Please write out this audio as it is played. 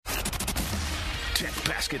Tech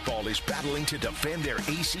basketball is battling to defend their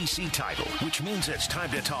ACC title, which means it's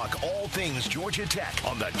time to talk all things Georgia Tech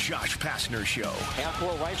on the Josh Pastner Show. Half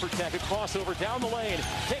court right for Tech. A crossover down the lane.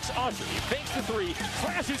 Takes Usher. He fakes the three.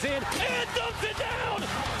 Crashes in and dumps it down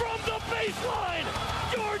from the baseline.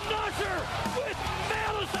 Jordan Usher with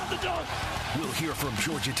malice on the dunk. We'll hear from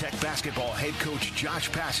Georgia Tech basketball head coach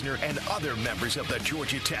Josh Pastner and other members of the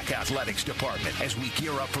Georgia Tech athletics department as we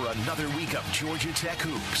gear up for another week of Georgia Tech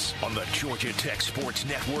hoops on the Georgia Tech Sports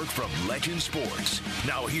Network from Legend Sports.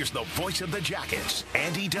 Now here's the voice of the Jackets,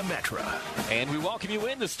 Andy Demetra. And we welcome you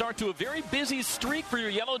in to start to a very busy streak for your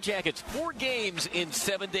Yellow Jackets. 4 games in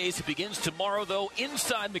 7 days. It begins tomorrow, though,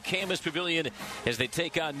 inside McCamus Pavilion as they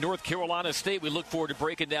take on North Carolina State. We look forward to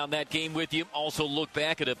breaking down that game with you. Also look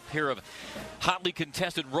back at a pair of hotly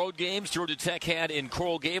contested road games Georgia Tech had in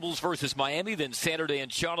Coral Gables versus Miami, then Saturday in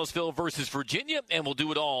Charlottesville versus Virginia, and we'll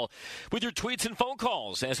do it all with your tweets and phone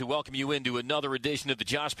calls as we welcome you into another edition of the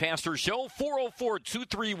Josh Pastner Show.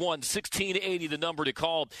 404-231-1680, the number to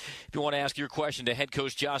call if you want to ask your question to head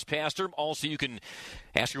coach Josh Pastner. Also, you can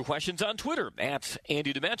ask your questions on Twitter at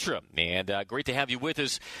Andy Demetra. And great to have you with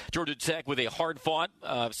us. Georgia Tech with a hard-fought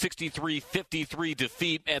 63-53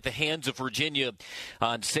 defeat at the hands of Virginia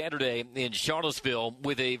on Saturday in Charlottesville,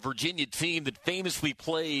 with a Virginia team that famously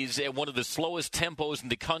plays at one of the slowest tempos in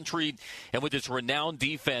the country, and with its renowned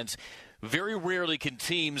defense. Very rarely can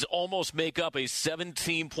teams almost make up a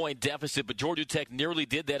 17-point deficit, but Georgia Tech nearly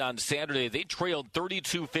did that on Saturday. They trailed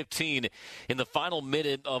 32-15 in the final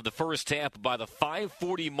minute of the first half. By the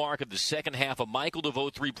 5:40 mark of the second half, a Michael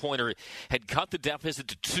DeVoe three-pointer had cut the deficit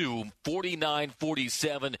to 2,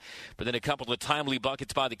 49-47. But then a couple of timely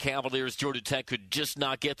buckets by the Cavaliers. Georgia Tech could just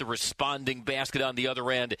not get the responding basket on the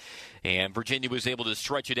other end, and Virginia was able to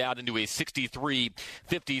stretch it out into a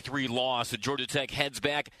 63-53 loss. So Georgia Tech heads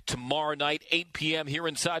back tomorrow night, 8 p.m. here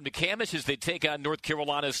inside McCamish as they take on North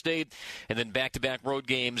Carolina State, and then back-to-back road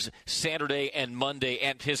games Saturday and Monday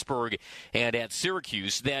at Pittsburgh and at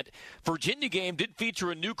Syracuse. That Virginia game did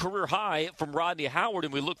feature a new career high from Rodney Howard,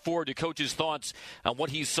 and we look forward to Coach's thoughts on what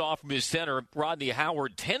he saw from his center, Rodney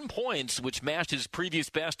Howard. 10 points, which matched his previous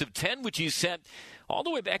best of 10, which he set all the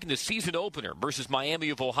way back in the season opener versus Miami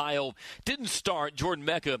of Ohio. Didn't start. Jordan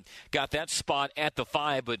Mecca got that spot at the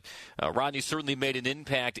 5, but Rodney certainly made an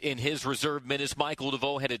impact in his reserve minutes. Michael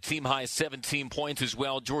DeVoe had a team-high 17 points as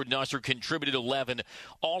well. Jordan Usher contributed 11,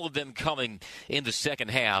 all of them coming in the second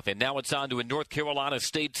half. And now it's on to a North Carolina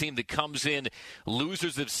State team that comes in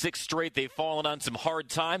losers of 6 straight. They've fallen on some hard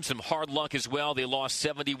times, some hard luck as well. They lost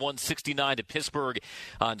 71-69 to Pittsburgh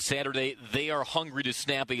on Saturday. They are hungry to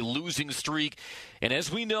snap a losing streak. And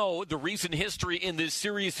as we know, the recent history in this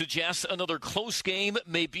series suggests another close game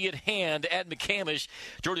may be at hand at McCamish.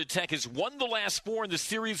 Georgia Tech has won the last 4 in the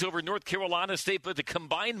series over North Carolina State, but the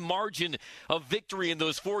combined margin of victory in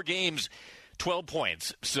those 4 games, 12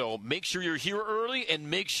 points. So make sure you're here early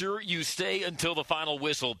and make sure you stay until the final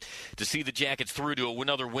whistle to see the Jackets through to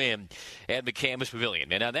another win at McCamish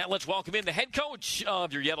Pavilion. And on that, let's welcome in the head coach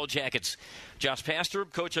of your Yellow Jackets, Josh Pastner.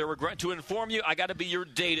 Coach, I regret to inform you, I got to be your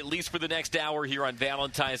date at least for the next hour here on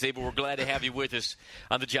Valentine's Day, but we're glad to have you with us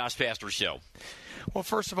on the Josh Pastner Show. Well,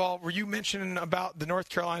 first of all, were you mentioning about the North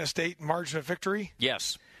Carolina State margin of victory?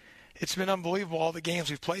 Yes. It's been unbelievable. All the games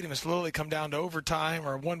we've played them, it's literally come down to overtime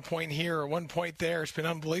or 1 point here or 1 point there. It's been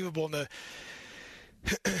unbelievable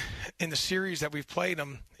in the series that we've played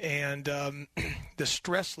them. And the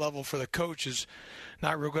stress level for the coach is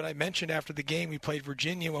not real good. I mentioned after the game we played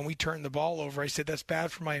Virginia, when we turned the ball over, I said, that's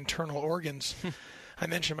bad for my internal organs. I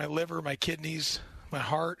mentioned my liver, my kidneys, my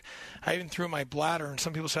heart. I even threw my bladder. And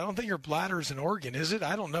some people said, I don't think your bladder is an organ, is it?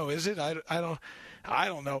 I don't know. Is it? I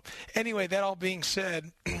don't know. Anyway, that all being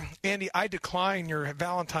said, Andy, I decline your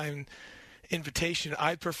Valentine invitation.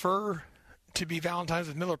 I prefer to be Valentine's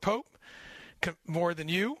with Miller Pope more than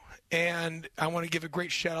you. And I want to give a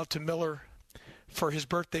great shout out to Miller for his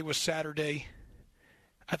birthday was Saturday.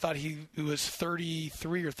 I thought he was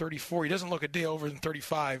 33 or 34. He doesn't look a day over than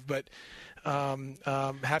 35, but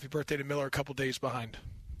happy birthday to Miller, a couple days behind.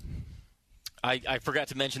 I forgot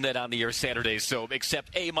to mention that on the air Saturday, so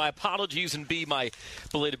accept A, my apologies, and B, my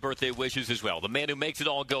belated birthday wishes as well. The man who makes it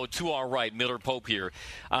all go to our right, Miller Pope here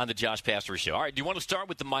on the Josh Pastner Show. All right, do you want to start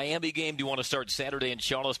with the Miami game? Do you want to start Saturday in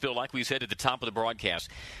Charlottesville? Like we said at the top of the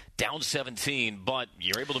broadcast, down 17, but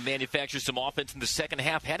you're able to manufacture some offense in the second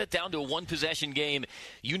half. Had it down to a one-possession game.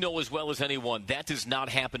 You know as well as anyone, that does not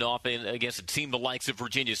happen often against a team the likes of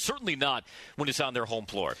Virginia. Certainly not when it's on their home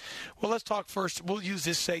floor. Well, let's talk first. We'll use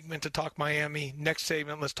this segment to talk Miami. Next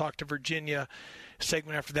segment, let's talk to Virginia.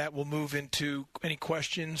 Segment after that, we'll move into any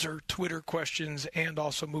questions or Twitter questions and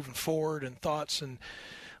also moving forward and thoughts and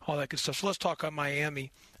all that good stuff. So let's talk on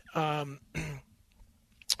Miami.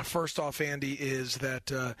 First off, Andy, is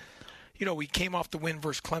that we came off the win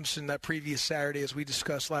versus Clemson that previous Saturday, as we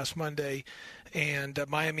discussed last Monday, and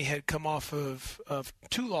Miami had come off of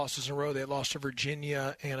 2 losses in a row. They had lost to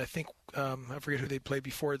Virginia, and I think I forget who they played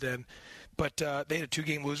before then, but they had a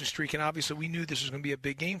 2-game losing streak, and obviously we knew this was going to be a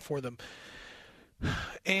big game for them.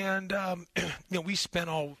 And we spent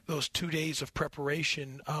all those 2 days of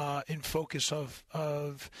preparation in focus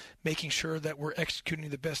of making sure that we're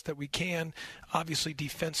executing the best that we can. Obviously,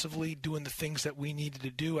 defensively, doing the things that we needed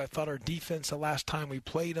to do. I thought our defense the last time we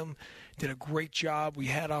played them did a great job. We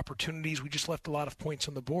had opportunities. We just left a lot of points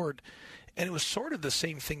on the board. And it was sort of the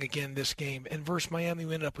same thing again this game. And versus Miami,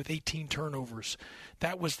 we ended up with 18 turnovers.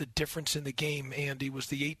 That was the difference in the game, Andy, was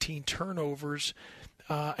the 18 turnovers.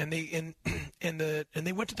 And they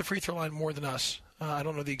went to the free throw line more than us. I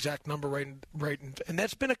don't know the exact number right, and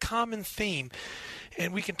that's been a common theme.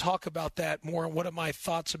 And we can talk about that more. What are my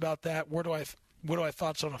thoughts about that? What are my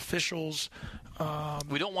thoughts on officials?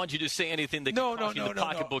 We don't want you to say anything that can cost you the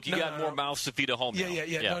pocketbook. You got more mouths to feed at home.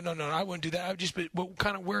 Yeah. No. I wouldn't do that. I would just, but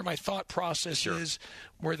kind of where my thought process is,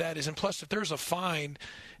 where that is. And plus, if there's a fine,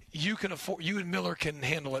 you and Miller can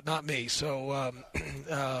handle it, not me. So.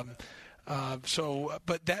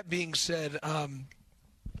 But that being said,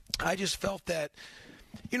 I just felt that,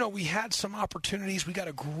 we had some opportunities. We got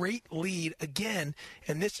a great lead again,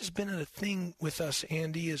 and this has been a thing with us,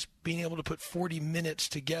 Andy, is being able to put 40 minutes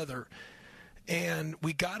together. And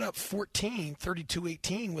we got up 14,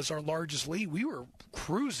 32-18 was our largest lead. We were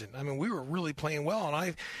cruising. I mean, we were really playing well.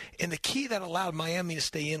 And the key that allowed Miami to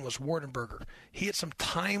stay in was Wardenberger. He had some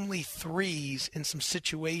timely threes in some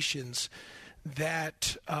situations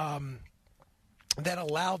that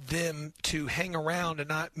allowed them to hang around and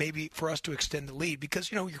not maybe for us to extend the lead,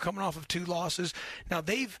 because you're coming off of 2 losses. Now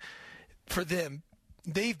they've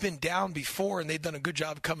been down before and they've done a good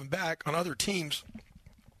job of coming back on other teams.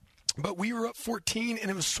 But we were up 14, and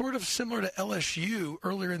it was sort of similar to LSU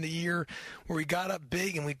earlier in the year, where we got up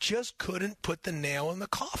big and we just couldn't put the nail in the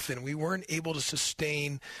coffin. We weren't able to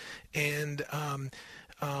sustain, and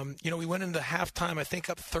we went into halftime, I think,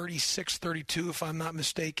 up 36-32, if I'm not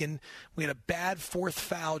mistaken. We had a bad 4th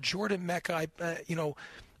foul. Jordan Mecca,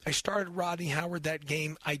 I started Rodney Howard that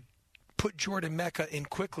game. I put Jordan Mecca in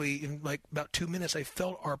quickly in like about 2 minutes. I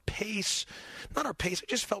felt I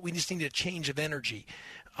just felt we just needed a change of energy.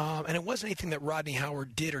 And it wasn't anything that Rodney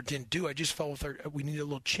Howard did or didn't do. I just felt we needed a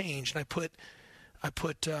little change. And I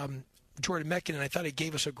put Jordan Mecca, and I thought he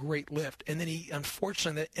gave us a great lift. And then he,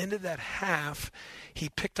 unfortunately, at the end of that half, he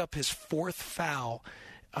picked up his 4th foul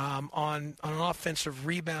on an offensive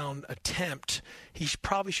rebound attempt. He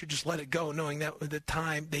probably should just let it go, knowing that at the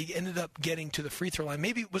time they ended up getting to the free throw line.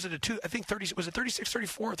 Maybe was it a 2? I think 30. Was it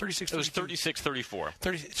 36-34 or 36-32? It was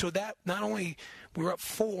 36-34. So that not only we were up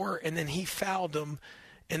 4, and then he fouled him,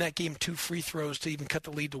 and that gave him 2 free throws to even cut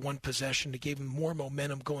the lead to 1 possession, to give him more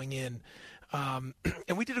momentum going in. And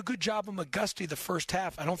we did a good job of McGusty the first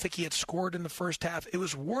half. I don't think he had scored in the first half. It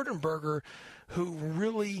was Wardenberger who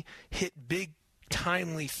really hit big,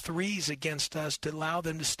 timely threes against us to allow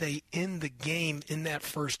them to stay in the game in that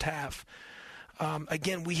first half.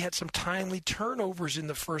 Again, we had some timely turnovers in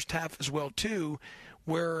the first half as well, too,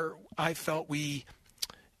 where I felt we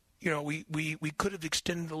could have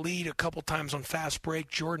extended the lead a couple times on fast break.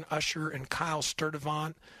 Jordan Usher and Kyle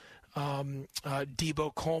Sturdivant,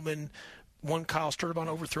 Debo Coleman. One Kyle Sturdivant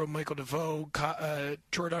overthrew Michael DeVoe.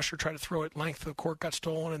 Jordan Usher tried to throw it length of the court, got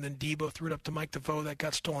stolen, and then Debo threw it up to Mike DeVoe, that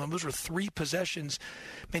got stolen. Those were 3 possessions.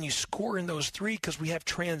 Man, you score in those 3 because we have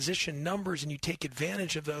transition numbers, and you take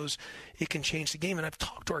advantage of those, it can change the game. And I've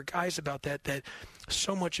talked to our guys about that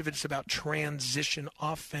so much of it's about transition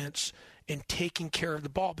offense and taking care of the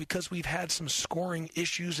ball, because we've had some scoring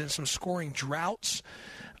issues and some scoring droughts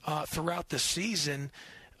throughout the season,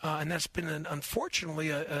 and that's been unfortunately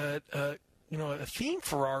a theme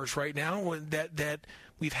for ours right now, that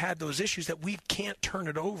we've had those issues that we can't turn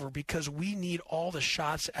it over because we need all the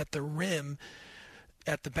shots at the rim,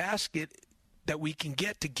 at the basket, that we can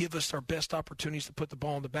get to give us our best opportunities to put the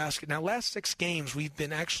ball in the basket. Now, last 6 games, we've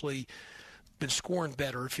been scoring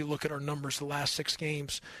better if you look at our numbers the last 6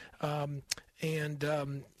 games. But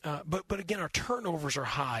again, our turnovers are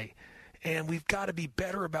high, and we've got to be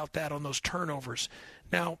better about that on those turnovers.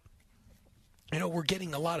 Now, we're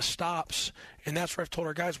getting a lot of stops, and that's where I've told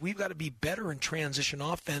our guys we've got to be better in transition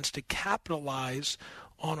offense to capitalize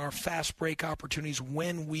on our fast break opportunities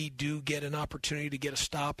when we do get an opportunity to get a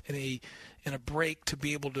stop and a break, to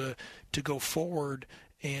be able to go forward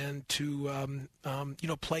and to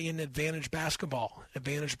play in advantage basketball,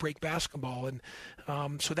 advantage break basketball.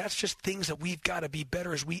 And so that's just things that we've got to be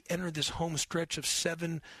better as we enter this home stretch of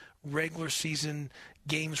 7 regular season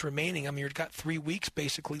games remaining. I mean, you've got 3 weeks,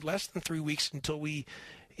 basically less than 3 weeks until we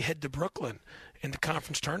head to Brooklyn in the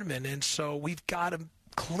conference tournament. And so we've got to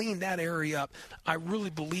clean that area up. I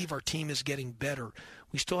really believe our team is getting better.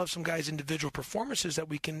 We still have some guys' individual performances that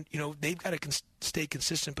we can, they've got to stay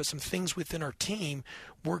consistent, but some things within our team,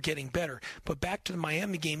 we're getting better. But back to the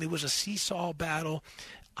Miami game, it was a seesaw battle.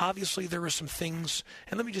 Obviously, there were some things,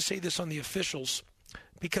 and let me just say this on the officials,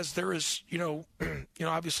 because there is,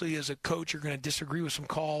 obviously as a coach, you're going to disagree with some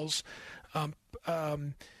calls.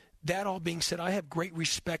 That all being said, I have great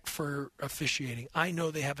respect for officiating. I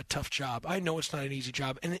know they have a tough job. I know it's not an easy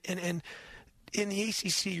job. And in the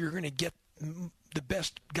ACC, you're going to get the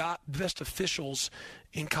best officials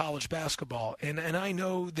in college basketball. And I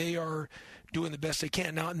know they are doing the best they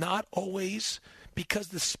can. Now, not always, because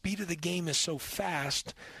the speed of the game is so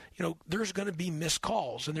fast, there's going to be missed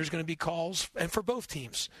calls, and there's going to be calls, and for both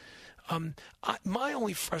teams. My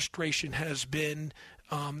only frustration has been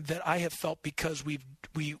that I have felt, because we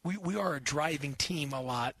are a driving team a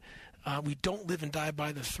lot. We don't live and die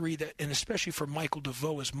by the three, and especially for Michael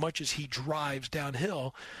DeVoe, as much as he drives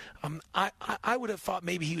downhill, I would have thought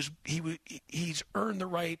maybe he's earned the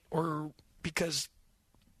right, or because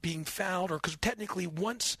being fouled, or because technically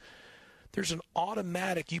once there's an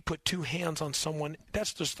automatic, you put 2 hands on someone,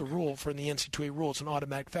 that's just the rule for the NCAA rule. It's an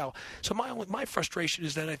automatic foul. So my frustration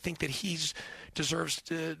is that I think that he's deserves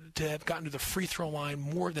to have gotten to the free throw line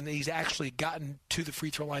more than he's actually gotten to the free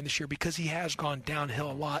throw line this year, because he has gone downhill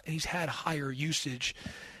a lot and he's had higher usage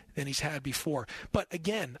than he's had before. But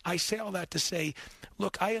again, I say all that to say,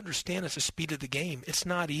 look, I understand it's the speed of the game. It's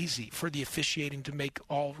not easy for the officiating to make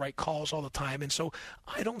all right calls all the time. And so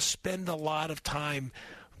I don't spend a lot of time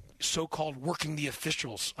so-called working the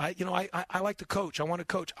officials. I like to coach. I want to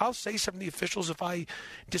coach. I'll say something to the officials if I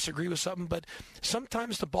disagree with something, but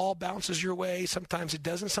sometimes the ball bounces your way, sometimes it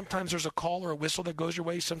doesn't. Sometimes there's a call or a whistle that goes your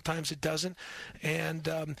way, sometimes it doesn't. And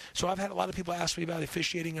so I've had a lot of people ask me about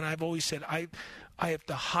officiating, and I've always said I have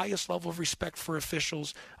the highest level of respect for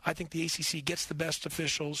officials. I think the ACC gets the best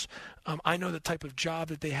officials. I know the type of job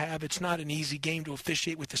that they have. It's not an easy game to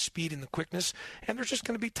officiate with the speed and the quickness, and there's just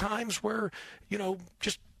going to be times where,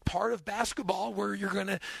 just part of basketball where you're going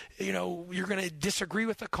to disagree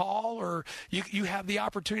with the call, or you have the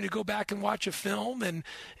opportunity to go back and watch a film and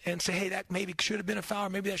say, hey, that maybe should have been a foul, or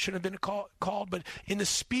maybe that should have been called. But in the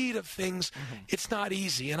speed of things, It's not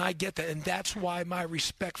easy, and I get that, and that's why my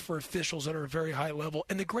respect for officials that are a very high level.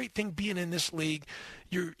 And the great thing being in this league,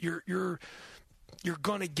 you're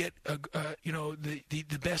going to get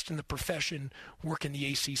the best in the profession work in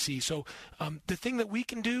the ACC. So the thing that we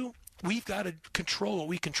can do, we've got to control what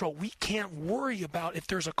we control. We can't worry about if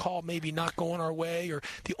there's a call maybe not going our way, or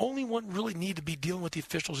the only one really need to be dealing with the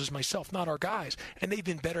officials is myself, not our guys. And they've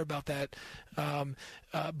been better about that.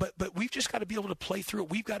 But we've just got to be able to play through it.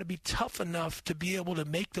 We've got to be tough enough to be able to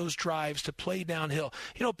make those drives, to play downhill.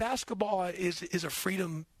 Basketball is a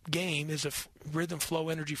freedom game, is a rhythm, flow,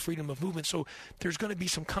 energy, freedom of movement. So there's going to be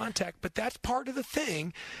some contact, but that's part of the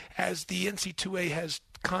thing, as the NCAA has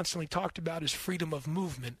constantly talked about, is freedom of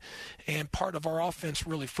movement, and part of our offense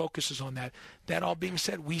really focuses on that. That all being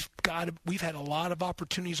said, we've had a lot of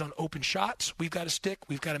opportunities on open shots. We've got to stick.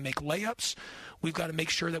 We've got to make layups. We've got to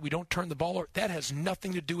make sure that we don't turn the ball over. That has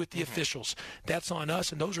nothing to do with the officials. That's on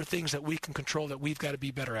us, and those are things that we can control, that we've got to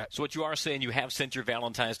be better at. So what you are saying, you have sent your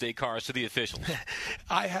Valentine's Day cards to the officials.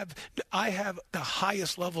 I have the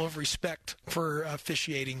highest level of respect for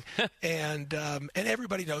officiating, and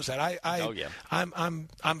everybody knows that.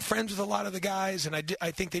 I'm friends with a lot of the guys, and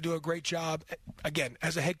I think they do a great job. Again,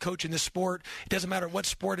 as a head coach in this sport, it doesn't matter what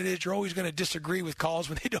sport it is, you're always going to disagree with calls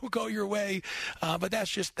when they don't go your way. But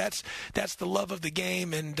that's the love of the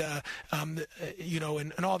game, and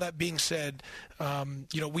and all that being said,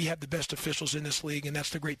 we have the best officials in this league, and that's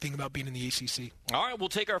the great thing about being in the ACC. All right, we'll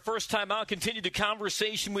take our first time out, continue the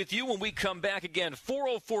conversation with you when we come back again.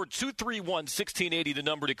 404-231-1680, the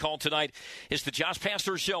number to call tonight. It's the Josh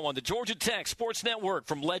Pastner Show on the Georgia Tech Sports Network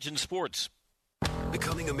from Legend Sports.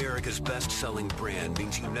 Becoming America's best-selling brand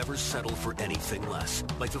means you never settle for anything less.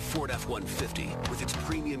 Like the Ford F-150. With its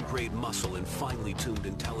premium-grade muscle and finely tuned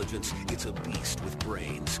intelligence, it's a beast with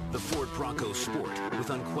brains. The Ford Bronco Sport. With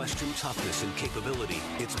unquestioned toughness and capability,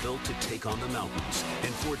 it's built to take on the mountains.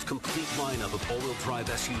 And Ford's complete lineup of all-wheel drive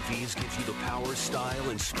SUVs gives you the power, style,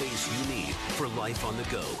 and space you need for life on the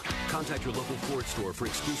go. Contact your local Ford store for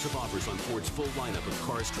exclusive offers on Ford's full lineup of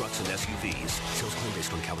cars, trucks, and SUVs. Sales claim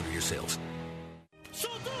based on calendar year sales.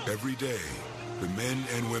 Every day, The men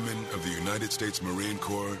and women of the United States Marine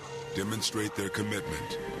Corps demonstrate their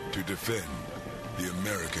commitment to defend the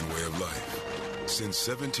American way of life. Since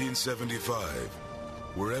 1775,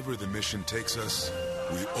 wherever the mission takes us,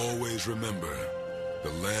 we always remember the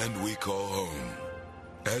land we call home.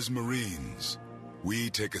 As Marines, we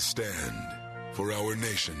take a stand for our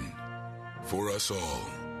nation, for us all.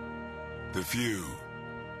 The few,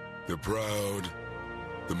 the proud,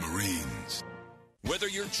 the Marines. Whether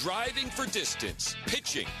you're driving for distance,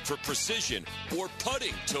 pitching for precision, or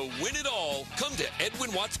putting to win it all, come to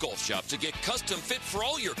Edwin Watts Golf Shop to get custom fit for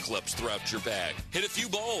all your clubs throughout your bag. Hit a few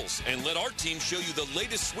balls and let our team show you the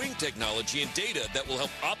latest swing technology and data that will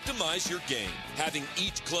help optimize your game. Having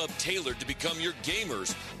each club tailored to become your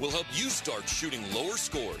gamers will help you start shooting lower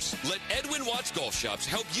scores. Let Edwin Watts Golf Shops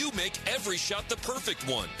help you make every shot the perfect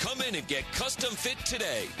one. Come in and get custom fit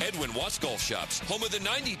today. Edwin Watts Golf Shops, home of the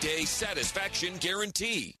 90-day satisfaction guarantee.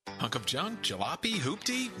 Hunk of junk, jalopy,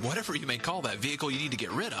 hoopty, whatever you may call that vehicle you need to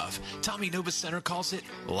get rid of, Tommy Nobis Center calls it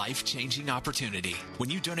life-changing opportunity. When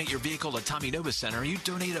you donate your vehicle to Tommy Nobis Center, you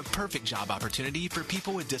donate a perfect job opportunity for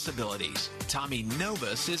people with disabilities. Tommy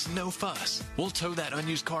Nobis is no fuss. We'll tow that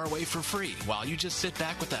unused car away for free while you just sit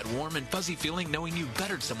back with that warm and fuzzy feeling knowing you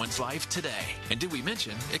bettered someone's life today. And did we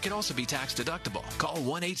mention, it can also be tax deductible. Call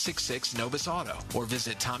 1-866-NOBIS-AUTO or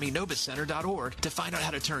visit TommyNobisCenter.org to find out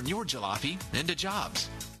how to turn your jalopy into jobs.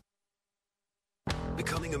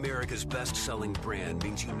 Becoming America's best-selling brand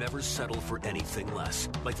means you never settle for anything less.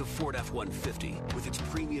 Like the Ford F-150. With its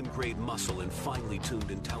premium-grade muscle and finely tuned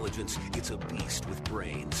intelligence, it's a beast with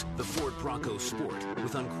brains. The Ford Bronco Sport.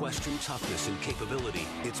 With unquestioned toughness and capability,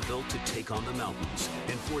 it's built to take on the mountains.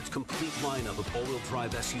 And Ford's complete lineup of all-wheel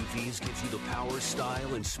drive SUVs gives you the power,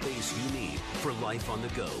 style, and space you need for life on the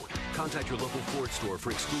go. Contact your local Ford store for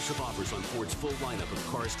exclusive offers on Ford's full lineup of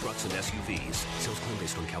cars, trucks, and SUVs. Sales claim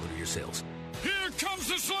based on calendar year sales. Here comes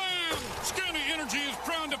the slam! Scanny Energy is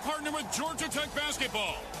proud to partner with Georgia Tech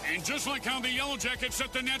basketball. And just like how the Yellow Jackets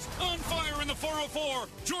set the Nets on fire in the 404,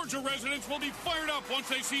 Georgia residents will be fired up once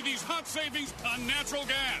they see these hot savings on natural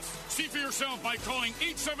gas. See for yourself by calling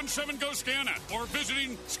 877-GO-SCANA or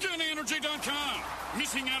visiting ScanEnergy.com.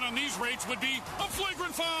 Missing out on these rates would be a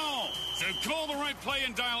flagrant foul. So call the right play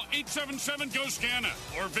and dial 877-GO-SCANA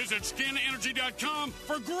or visit ScanEnergy.com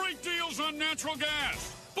for great deals on natural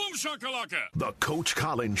gas. Boom shakalaka. The Coach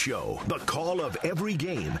Collins Show, the call of every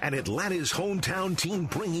game, and Atlanta's hometown team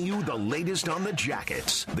bringing you the latest on the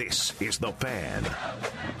Jackets. This is The Fan.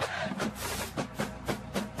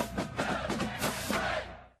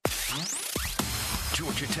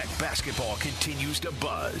 Georgia Tech basketball continues to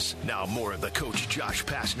buzz. Now more of the Coach Josh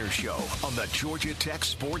Pastner Show on the Georgia Tech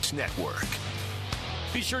Sports Network.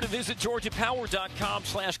 Be sure to visit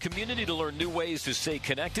GeorgiaPower.com/community to learn new ways to stay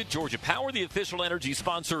connected. Georgia Power, the official energy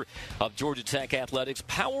sponsor of Georgia Tech Athletics.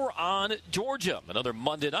 Power on Georgia. Another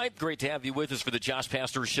Monday night. Great to have you with us for the Josh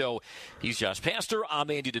Pastner Show. He's Josh Pastner.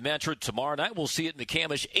 I'm Andy Demetra. Tomorrow night we'll see it in the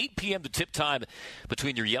Camish, 8 p.m. the tip time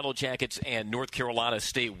between your Yellow Jackets and North Carolina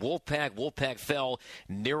State Wolfpack. Wolfpack fell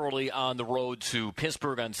narrowly on the road to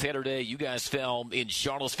Pittsburgh on Saturday. You guys fell in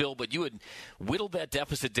Charlottesville, but you had whittled that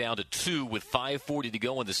deficit down to 2 with 5:40 to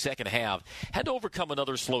go in the second half. Had to overcome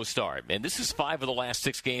another slow start. And this is 5 of the last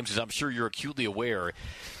 6 games, as I'm sure you're acutely aware,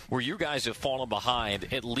 where you guys have fallen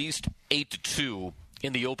behind at least 8-2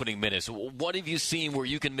 in the opening minutes. What have you seen where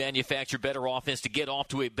you can manufacture better offense to get off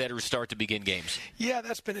to a better start to begin games? Yeah,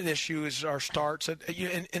 that's been an issue, is our starts.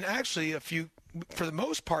 And actually, for the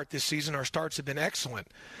most part this season, our starts have been excellent.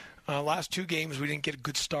 Last 2 games, we didn't get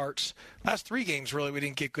good starts. Last 3 games, really, we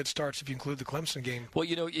didn't get good starts if you include the Clemson game. Well,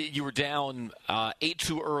 you know, you were down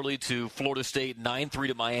 8-2 early to Florida State, 9-3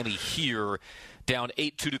 to Miami here, down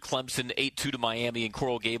 8-2 to Clemson, 8-2 to Miami and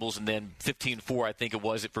Coral Gables, and then 15-4, I think it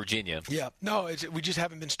was, at Virginia. Yeah, no, we just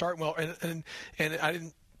haven't been starting well. And I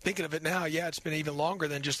didn't thinking of it now, yeah, it's been even longer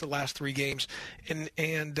than just the last 3 games. And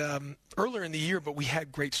earlier in the year, but we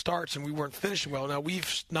had great starts, and we weren't finishing well. Now,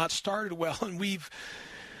 we've not started well, and we've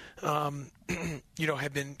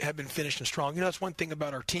have been finishing strong. That's one thing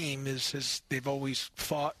about our team is they've always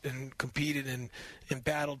fought and competed and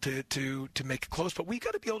battled to make it close. But we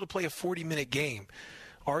got to be able to play a 40-minute game.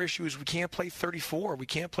 Our issue is we can't play 34, we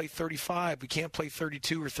can't play 35, we can't play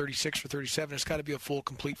 32 or 36 or 37. It's got to be a full,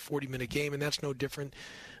 complete 40-minute game, and that's no different.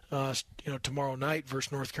 Tomorrow night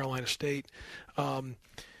versus North Carolina State. I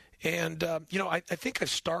think I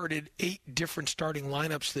started 8 different starting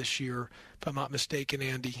lineups this year, if I'm not mistaken,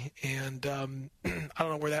 Andy. And I don't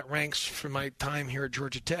know where that ranks for my time here at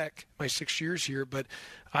Georgia Tech, my 6 years here, but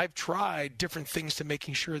I've tried different things to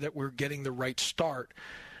making sure that we're getting the right start.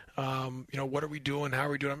 What are we doing? How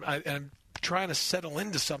are we doing? I'm trying to settle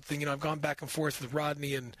into something. I've gone back and forth with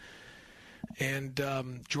Rodney and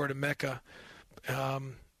Jordan Mecca.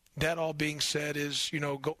 That all being said is,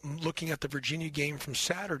 looking at the Virginia game from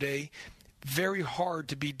Saturday, very hard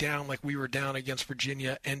to be down like we were down against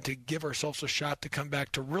Virginia and to give ourselves a shot to come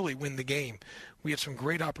back to really win the game. We had some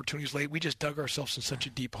great opportunities late. We just dug ourselves in such a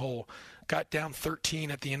deep hole. Got down 13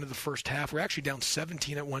 at the end of the first half. We're actually down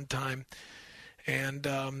 17 at one time. And,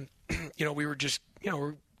 we were just,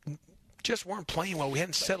 just weren't playing well. We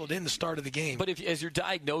hadn't settled in the start of the game. But as you're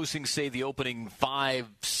diagnosing, say, the opening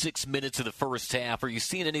 5-6 minutes of the first half, are you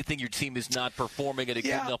seeing anything your team is not performing at a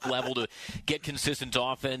good enough level to get consistent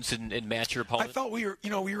offense and match your opponent? I thought we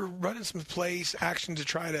were running some plays, action to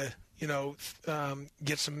try to,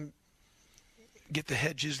 get the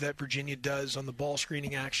hedges that Virginia does on the ball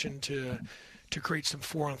screening action to create some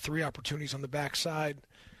 4-on-3 opportunities on the backside.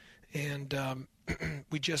 And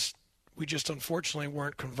we just unfortunately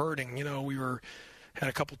weren't converting. We had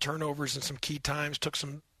a couple turnovers and some key times, took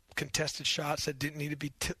some contested shots that didn't need to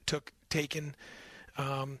be taken.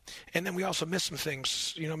 And then we also missed some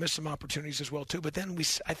things, missed some opportunities as well too. But then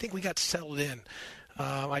I think we got settled in.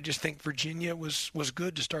 I just think Virginia was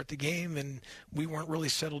good to start the game, and we weren't really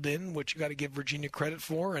settled in, which you got to give Virginia credit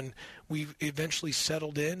for. And we eventually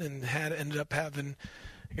settled in and ended up having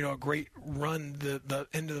a great run the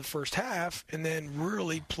end of the first half, and then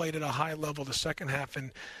really played at a high level the second half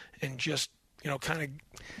and just kind of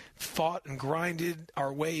fought and grinded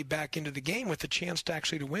our way back into the game with a chance to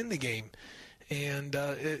actually to win the game. And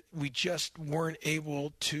we just weren't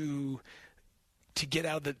able to get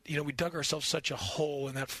out of the we dug ourselves such a hole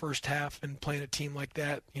in that first half, and playing a team like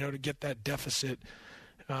that, to get that deficit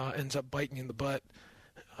ends up biting you in the butt.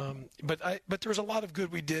 But there was a lot of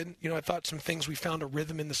good we did. I thought some things, we found a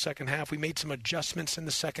rhythm in the second half. We made some adjustments in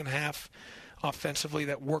the second half offensively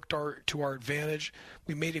that worked to our advantage.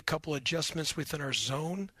 We made a couple adjustments within our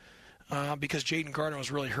zone because Jaden Gardner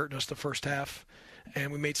was really hurting us the first half,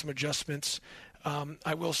 and we made some adjustments.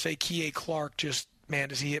 I will say Kie Clark does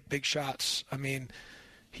he hit big shots. I mean,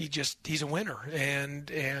 he's a winner, and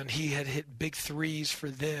he had hit big threes for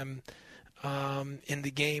them in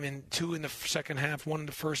the game, and 2 in the second half, 1 in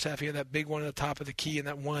the first half. He had that big one at the top of the key and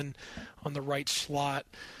that one on the right slot.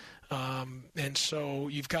 And so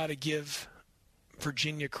you've got to give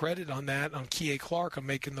Virginia credit on that, on Kie Clark, on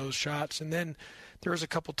making those shots. And then there was a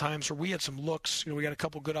couple times where we had some looks. We got a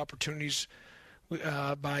couple good opportunities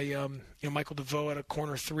by Michael DeVoe at a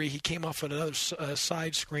corner 3. He came off at another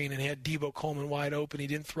side screen and he had Debo Coleman wide open. He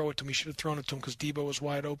didn't throw it to him. He should have thrown it to him because Debo was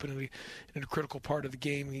wide open, and in a critical part of the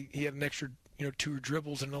game he had an extra 2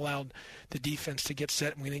 dribbles and allowed the defense to get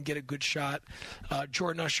set, and we didn't get a good shot.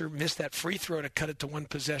 Jordan Usher missed that free throw to cut it to one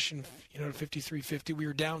possession, 53-50. We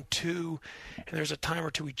were down 2, and there's a time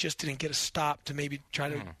or two we just didn't get a stop to maybe try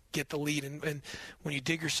to get the lead. And when you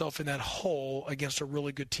dig yourself in that hole against a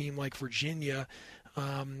really good team like Virginia,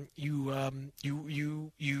 you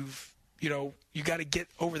got to get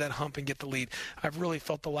over that hump and get the lead. I've really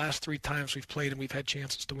felt the last 3 times we've played and we've had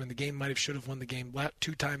chances to win the game. Should have won the game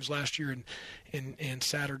 2 times last year and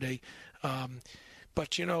Saturday.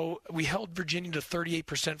 But, we held Virginia to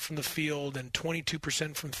 38% from the field and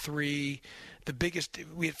 22% from 3.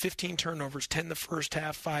 We had 15 turnovers, 10 the first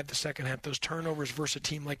half, 5 the second half. Those turnovers versus a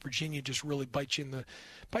team like Virginia just really bite you in the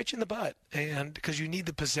butt. And because you need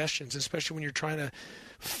the possessions, especially when you're trying to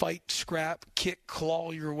fight, scrap, kick,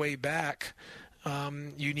 claw your way back.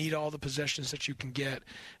 You need all the possessions that you can get.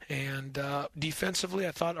 And defensively,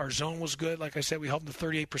 I thought our zone was good. Like I said, we held them to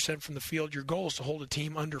 38% from the field. Your goal is to hold a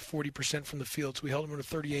team under 40% from the field. So we held them to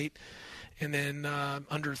 38%. And then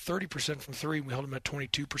under 30% from 3, we held them at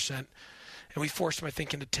 22%. And we forced them, I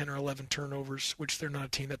think, into 10 or 11 turnovers, which they're not a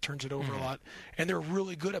team that turns it over a lot. And they're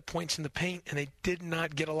really good at points in the paint, and they did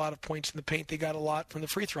not get a lot of points in the paint. They got a lot from the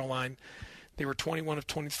free throw line. They were 21 of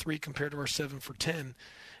 23 compared to our 7 for 10.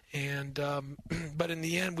 And but in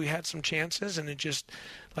the end, we had some chances, and it just,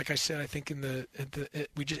 like I said, I think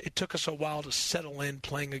it took us a while to settle in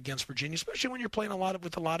playing against Virginia, especially when you're playing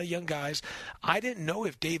with a lot of young guys. I didn't know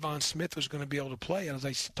if Davon Smith was going to be able to play. As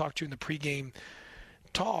I talked to you in the pregame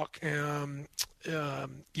talk,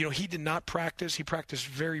 he did not practice. He practiced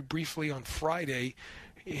very briefly on Friday.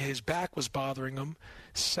 His back was bothering him.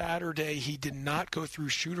 Saturday, he did not go through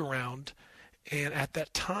shoot around, and at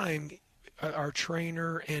that time, our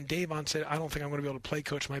trainer and Davon said, "I don't think I'm going to be able to play,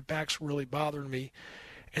 Coach. My back's really bothering me."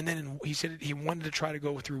 And then he said he wanted to try to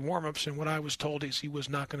go through warm-ups, and what I was told is he was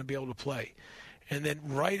not going to be able to play. And then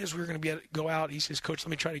right as we were going to go out, he says, "Coach, let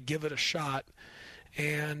me try to give it a shot."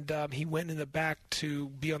 And he went in the back to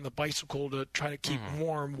be on the bicycle to try to keep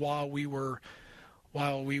warm while we were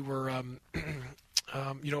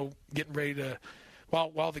getting ready to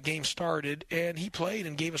while the game started, and he played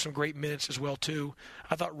and gave us some great minutes as well too.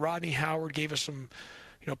 I thought Rodney Howard gave us some,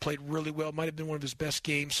 played really well. Might have been one of his best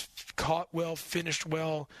games. Caught well, finished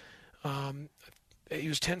well. He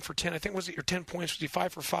was 10 for 10. I think, was it your 10 points? Was he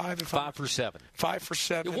 5 for 5? 5 for 7. 5 for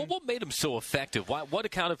 7. What made him so effective? What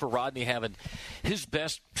accounted for Rodney having his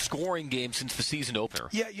best scoring game since the season opener?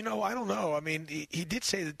 Yeah, I don't know. I mean, he did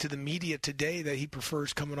say that to the media today that he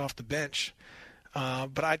prefers coming off the bench.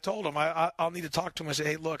 But I told him I'll need to talk to him. I said,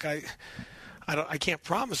 hey, look, I can't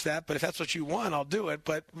promise that, but if that's what you want, I'll do it.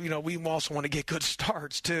 But, we also want to get good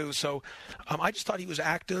starts, too. So I just thought he was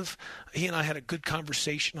active. He and I had a good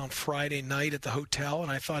conversation on Friday night at the hotel,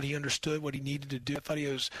 and I thought he understood what he needed to do. I thought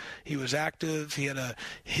he was active. He had a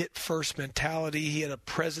hit-first mentality. He had a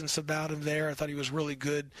presence about him there. I thought he was really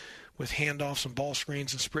good with handoffs and ball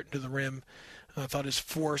screens and sprinting to the rim. I thought his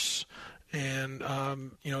force and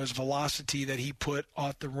his velocity that he put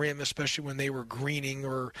off the rim, especially when they were greening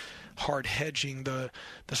or hard hedging the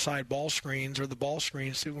side ball screens or the ball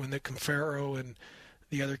screens, when the Confero and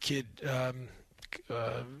the other kid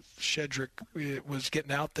Shedrick was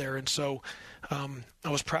getting out there. And so I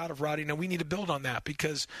was proud of Rodney. Now we need to build on that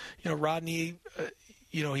because Rodney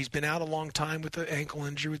he's been out a long time with the ankle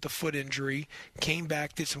injury, with the foot injury, came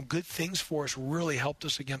back, did some good things for us, really helped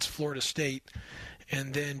us against Florida State.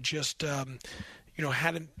 And then just, has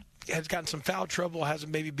gotten some foul trouble, hasn't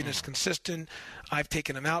maybe been as consistent. I've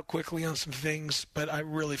taken him out quickly on some things, but I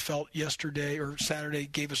really felt yesterday or Saturday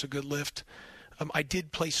gave us a good lift. I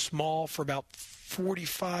did play small for about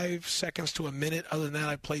 45 seconds to a minute. Other than that,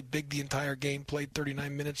 I played big the entire game, played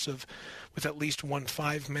 39 minutes with at least one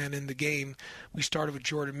 5-man in the game. We started with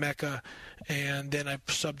Jordan Mecca, and then I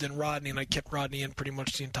subbed in Rodney, and I kept Rodney in pretty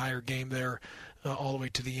much the entire game there. All the way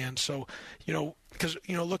to the end. So, because,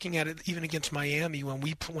 looking at it, even against Miami, when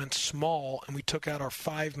we went small and we took out our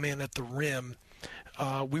 5-man at the rim,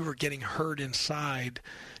 we were getting hurt inside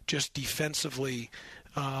just defensively,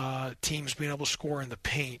 teams being able to score in the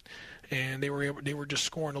paint. And they were just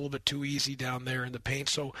scoring a little bit too easy down there in the paint.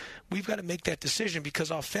 So we've got to make that decision because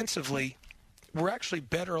offensively, we're actually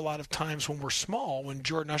better a lot of times when we're small, when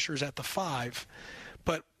Jordan Usher's at the 5.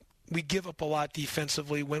 But we give up a lot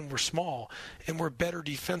defensively when we're small, and we're better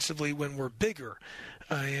defensively when we're bigger.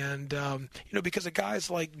 Because of guys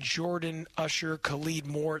like Jordan, Usher, Khalid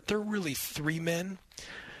Moore, they're really 3 men.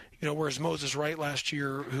 Whereas Moses Wright last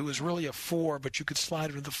year, who was really a 4, but you could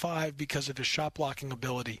slide him to the 5 because of his shot blocking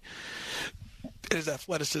ability, his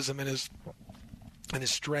athleticism, and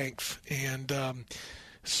his strength. And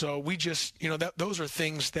so we just, those are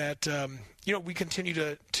things that we continue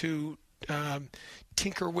to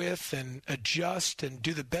tinker with and adjust and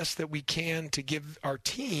do the best that we can to give our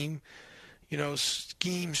team,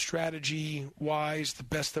 scheme, strategy wise, the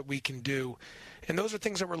best that we can do. And those are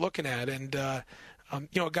things that we're looking at. And, a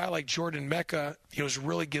guy like Jordan Mecca,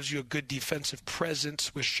 really gives you a good defensive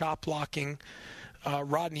presence with shot blocking.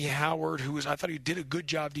 Rodney Howard, I thought he did a good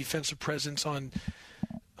job defensive presence on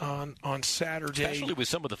Saturday. Especially with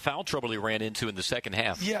some of the foul trouble he ran into in the second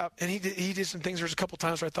half. Yeah, and he did some things. There's a couple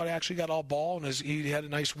times where I thought he actually got all ball and he had a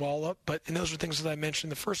nice wall up. And those are things that I mentioned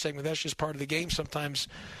in the first segment. That's just part of the game. Sometimes,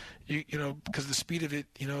 because the speed of it,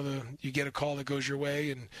 you get a call that goes your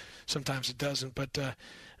way, and sometimes it doesn't. But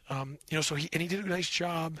so he did a nice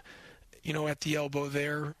job, at the elbow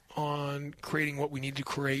there on creating what we need to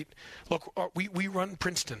create. Look, we run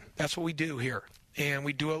Princeton. That's what we do here. And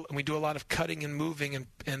we do a lot of cutting and moving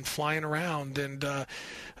and flying around. And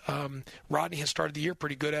Rodney has started the year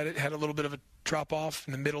pretty good at it. Had a little bit of a drop off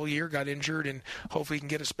in the middle of the year, got injured, and hopefully he can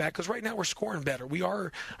get us back. Because right now we're scoring better. I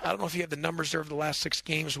don't know if you have the numbers there over the last 6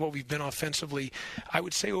 games, what we've been offensively. I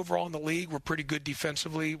would say overall in the league we're pretty good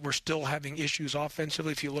defensively. We're still having issues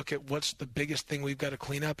offensively. If you look at what's the biggest thing we've got to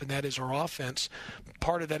clean up, and that is our offense.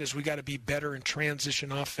 Part of that is we got to be better in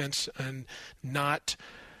transition offense and not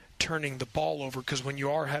turning the ball over, because when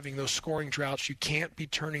you are having those scoring droughts, you can't be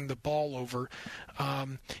turning the ball over.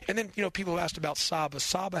 And then, people asked about Saba.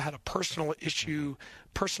 Saba had a personal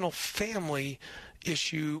family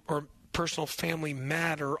issue, or personal family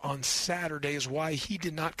matter on Saturday is why he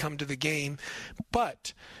did not come to the game.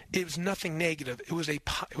 But it was nothing negative.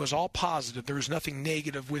 It was all positive. There was nothing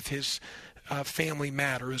negative with his family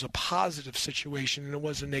matter. It was a positive situation, and it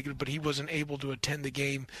wasn't negative, but he wasn't able to attend the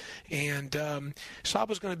game. And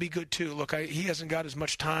Saba's going to be good, too. Look, he hasn't got as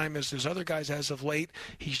much time as those other guys as of late.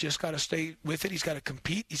 He's just got to stay with it. He's got to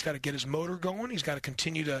compete. He's got to get his motor going. He's got to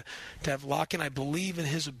continue to have lock-in. I believe in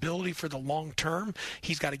his ability for the long term.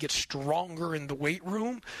 He's got to get stronger in the weight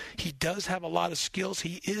room. He does have a lot of skills.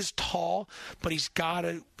 He is tall, but he's got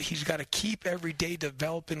to keep every day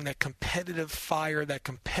developing that competitive fire, that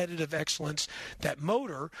competitive excellence, that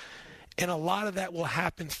motor, and a lot of that will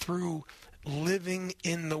happen through living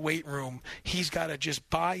in the weight room. He's got to just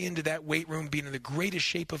buy into that weight room, being in the greatest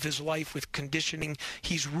shape of his life with conditioning.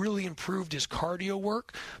 He's really improved his cardio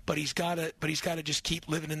work, but he's got to just keep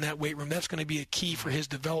living in that weight room. That's going to be a key for his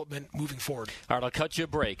development moving forward. All right, I'll cut you a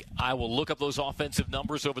break. I will look up those offensive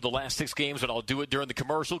numbers over the last 6 games, but I'll do it during the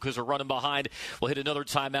commercial because we're running behind. We'll hit another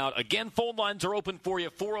timeout. Again, phone lines are open for you,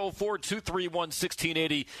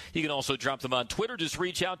 404-231-1680. You can also drop them on Twitter. Just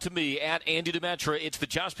reach out to me at Andy Demetra. It's the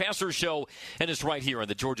Josh Pastner Show, and it's right here on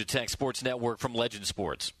the Georgia Tech Sports Network from Legend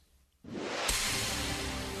Sports.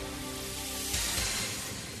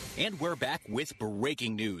 And we're back with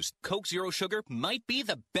breaking news. Coke Zero Sugar might be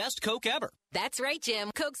the best Coke ever. That's right,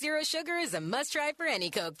 Jim. Coke Zero Sugar is a must-try for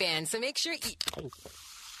any Coke fan, so make sure you...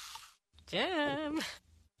 Jim.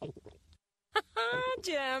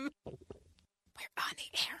 Jim. We're on the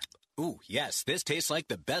air. Ooh, yes, this tastes like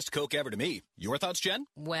the best Coke ever to me. Your thoughts, Jen?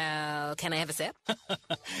 Well, can I have a sip?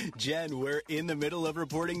 Jen, we're in the middle of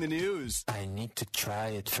reporting the news. I need to try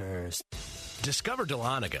it first. Discover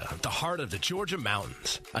Dahlonega, the heart of the Georgia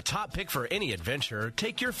mountains. A top pick for any adventurer,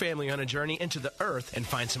 take your family on a journey into the earth and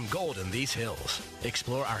find some gold in these hills.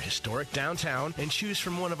 Explore our historic downtown and choose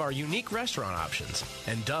from one of our unique restaurant options.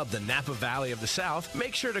 And dubbed the Napa Valley of the South,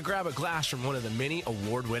 make sure to grab a glass from one of the many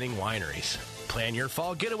award-winning wineries. Plan your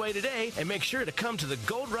fall getaway today and make sure to come to the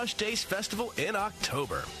Gold Rush Days Festival in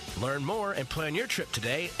October. Learn more and plan your trip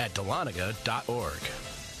today at Dahlonega.org.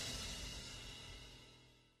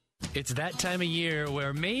 It's that time of year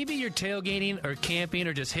where maybe you're tailgating or camping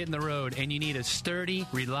or just hitting the road and you need a sturdy,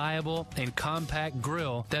 reliable, and compact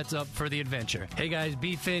grill that's up for the adventure. Hey guys,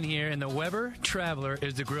 B. Finn here, and the Weber Traveler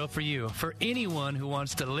is the grill for you. For anyone who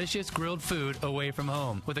wants delicious grilled food away from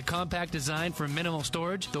home. With a compact design for minimal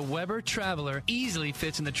storage, the Weber Traveler easily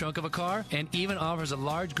fits in the trunk of a car and even offers a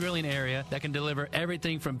large grilling area that can deliver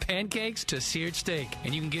everything from pancakes to seared steak.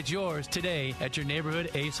 And you can get yours today at your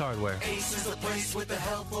neighborhood Ace Hardware. Ace is the place with the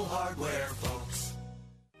helpful hardware, folks.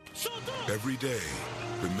 Every day,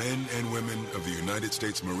 the men and women of the United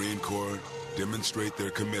States Marine Corps demonstrate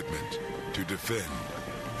their commitment to defend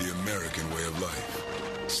the American way of life.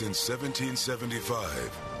 Since 1775,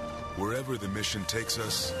 wherever the mission takes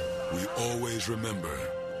us, we always remember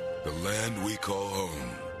the land we call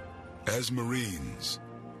home. As Marines,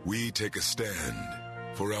 we take a stand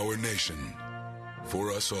for our nation,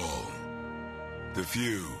 for us all. The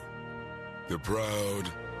few, the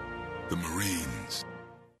proud, the Marines.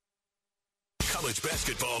 College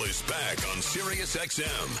basketball is back on Sirius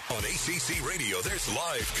XM. On ACC Radio, there's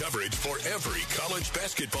live coverage for every college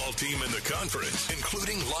basketball team in the conference,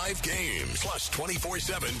 including live games, plus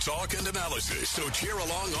 24/7 talk and analysis. So cheer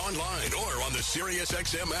along online or on the Sirius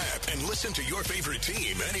XM app and listen to your favorite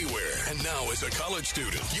team anywhere. And now, as a college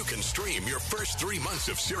student, you can stream your first 3 months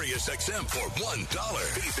of Sirius XM for $1.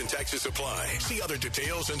 Fees and taxes apply. See other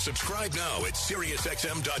details and subscribe now at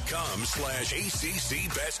SiriusXM.com/ACC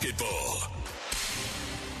basketball.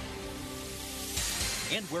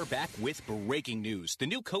 And we're back with breaking news. The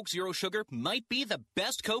new Coke Zero Sugar might be the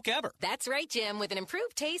best Coke ever. That's right, Jim. With an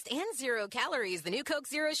improved taste and 0 calories, the new Coke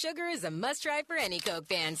Zero Sugar is a must-try for any Coke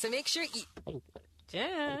fan. So make sure you...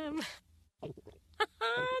 Jim.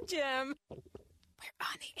 Jim. We're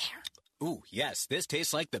on the air. Ooh, yes, this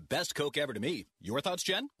tastes like the best Coke ever to me. Your thoughts,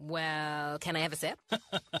 Jen? Well, can I have a sip?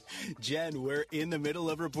 Jen, we're in the middle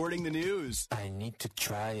of reporting the news. I need to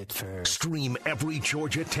try it first. Stream every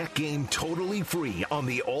Georgia Tech game totally free on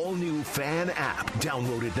the all-new Fan app.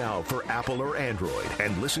 Download it now for Apple or Android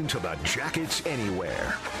and listen to the Jackets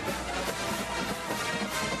anywhere.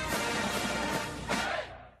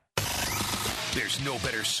 There's no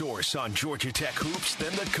better source on Georgia Tech hoops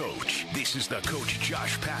than the coach. This is the Coach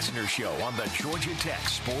Josh Pastner Show on the Georgia Tech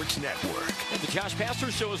Sports Network. And the Josh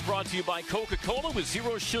Pastner Show is brought to you by Coca-Cola with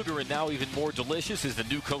zero sugar, and now even more delicious is the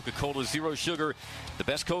new Coca-Cola Zero Sugar. The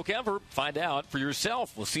best Coke ever. Find out for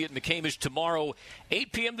yourself. We'll see it in McCamish tomorrow,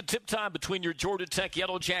 8 p.m. the tip time between your Georgia Tech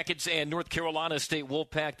Yellow Jackets and North Carolina State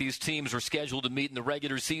Wolfpack. These teams were scheduled to meet in the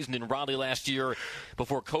regular season in Raleigh last year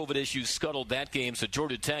before COVID issues scuttled that game. So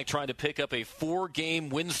Georgia Tech trying to pick up a 4-game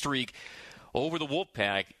win streak over the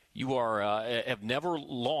Wolfpack. You have never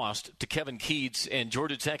lost to Kevin Keatts, and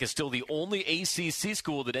Georgia Tech is still the only ACC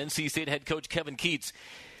school that NC State head coach Kevin Keatts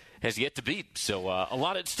has yet to beat. So a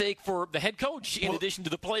lot at stake for the head coach in addition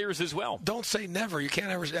to the players as well. Don't say never. You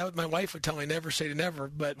can't ever. My wife would tell me never say never.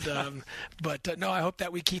 But no, I hope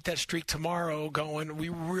that we keep that streak tomorrow going. We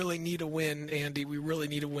really need a win, Andy. We really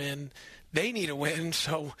need a win. They need a win.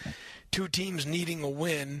 So two teams needing a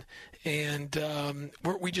win, and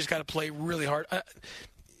we just got to play really hard.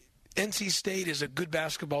 NC State is a good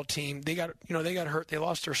basketball team. They got hurt. They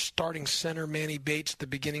lost their starting center Manny Bates at the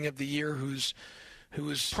beginning of the year, who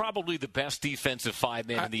was probably the best defensive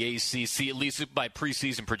five-man in the ACC, at least by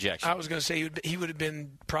preseason projection. I was going to say he would have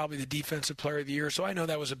been probably the defensive player of the year. So I know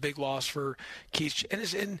that was a big loss for Keith. And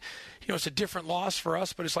it's a different loss for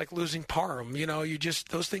us, but it's like losing Parham.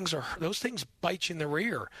 Those things bite you in the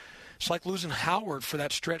rear. It's like losing Howard for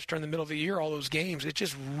that stretch during the middle of the year, all those games. It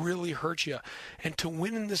just really hurts you. And to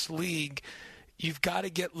win in this league, you've got to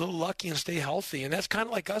get a little lucky and stay healthy. And that's kind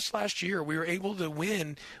of like us last year. We were able to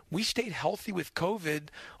win. We stayed healthy with COVID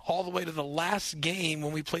all the way to the last game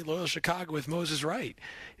when we played Loyola Chicago with Moses Wright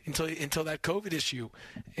until that COVID issue.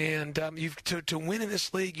 And to win in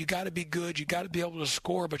this league, you got to be good. You got to be able to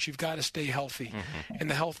score, but you've got to stay healthy. Mm-hmm. And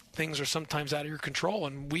the health things are sometimes out of your control.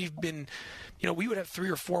 And we've been, we would have 3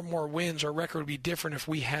 or 4 more wins. Our record would be different if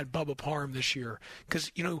we had Bubba Parham this year.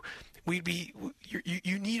 Because, you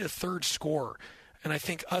need a third scorer. And I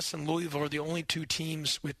think us and Louisville are the only two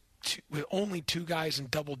teams with only 2 guys in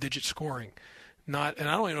double-digit scoring. And I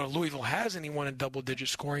don't even know if Louisville has anyone in double-digit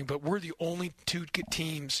scoring, but we're the only 2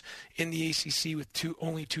 teams in the ACC with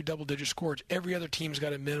only 2 double-digit scores. Every other team's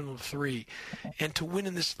got a minimum of 3. And to win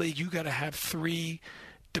in this league, you got to have 3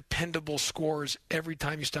 dependable scores every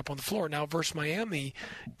time you step on the floor. Now, versus Miami,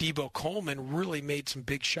 Debo Coleman really made some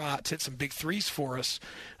big shots, hit some big threes for us,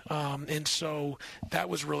 and so that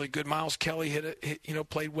was really good. Miles Kelly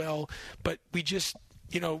played well, but we just,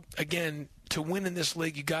 again, to win in this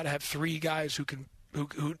league, you got to have 3 guys who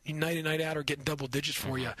night in, night out are getting double digits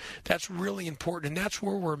for you. That's really important, and that's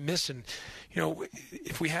where we're missing.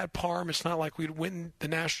 If we had Parham, it's not like we'd win the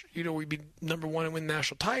national. We'd be number 1 and win the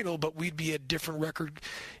national title, but we'd be a different record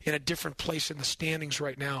in a different place in the standings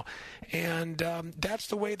right now. And that's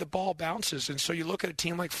the way the ball bounces. And so you look at a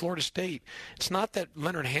team like Florida State. It's not that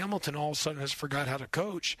Leonard Hamilton all of a sudden has forgot how to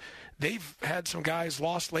coach. They've had some guys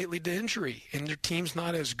lost lately to injury, and their team's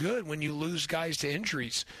not as good when you lose guys to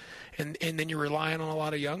injuries. And then you're relying on a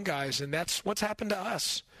lot of young guys, and that's what's happened to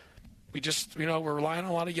us. We just, we're relying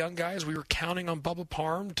on a lot of young guys. We were counting on Bubba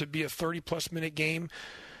Parham to be a 30-plus minute game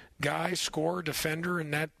guy, scorer, defender,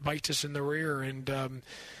 and that bites us in the rear, and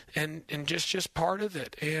just part of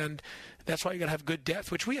it. And that's why you got to have good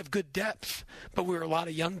depth, which we have good depth, but we're a lot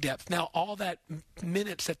of young depth. Now, all that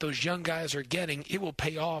minutes that those young guys are getting, it will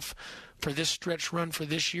pay off for this stretch run for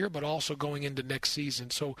this year, but also going into next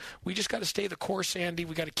season. So we just got to stay the course, Andy.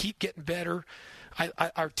 We got to keep getting better.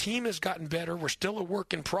 Our team has gotten better. We're still a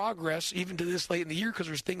work in progress, even to this late in the year, because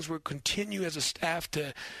there's things we'll continue as a staff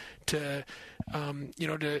to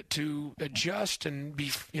adjust and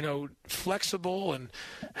be flexible, and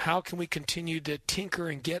how can we continue to tinker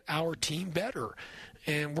and get our team better.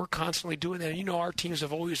 And we're constantly doing that. And our teams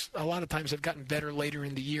have always, a lot of times, have gotten better later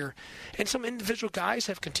in the year. And some individual guys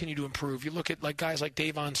have continued to improve. You look at guys like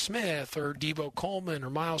Davon Smith or Debo Coleman or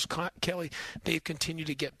Miles Kelly, they've continued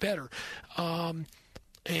to get better. And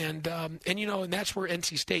that's where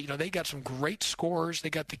NC State, they got some great scorers. They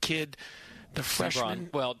got the kid, the freshman.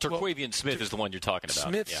 Terquavian Smith is the one you're talking about.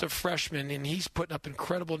 Smith's a freshman, and he's putting up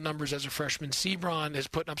incredible numbers as a freshman. Sebron is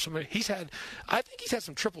putting up I think he's had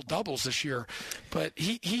some triple doubles this year, but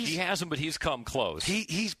he hasn't, but he's come close.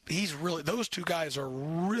 He's really, those 2 guys are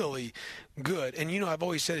really good. And I've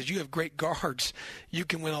always said, is you have great guards, you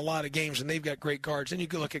can win a lot of games, and they've got great guards. Then you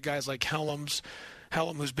can look at guys like Helm,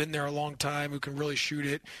 who's been there a long time, who can really shoot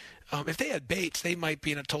it. If they had Bates, they might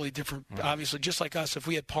be in a totally different, obviously, just like us. If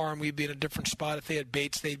we had Parham, we'd be in a different spot. If they had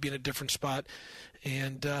Bates, they'd be in a different spot.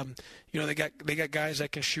 And, they got guys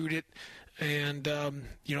that can shoot it. And,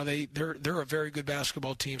 they're a very good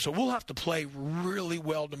basketball team. So we'll have to play really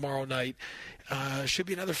well tomorrow night. Should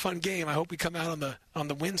be another fun game. I hope we come out on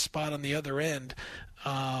the win spot on the other end.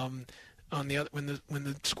 When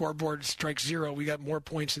the scoreboard strikes 0, we got more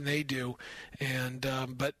points than they do, and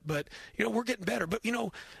but we're getting better. But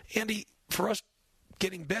Andy, for us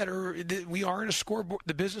getting better, we are in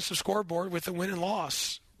the business of scoreboard with a win and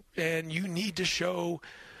loss, and you need to show.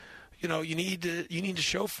 You need to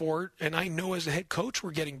show for it. And I know as a head coach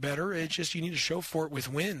we're getting better. It's just you need to show for it with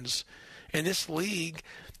wins. And this league,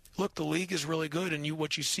 look, the league is really good, and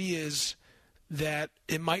what you see is that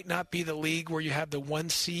it might not be the league where you have the 1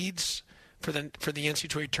 seeds for the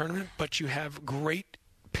NCAA tournament, but you have great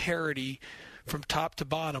parity from top to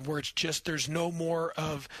bottom, where it's just there's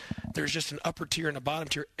just an upper tier and a bottom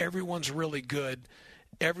tier. Everyone's really good.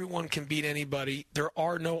 Everyone can beat anybody. There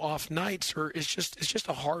are no off nights, or it's just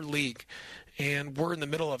a hard league, and we're in the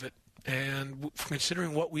middle of it. And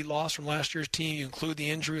considering what we lost from last year's team, you include the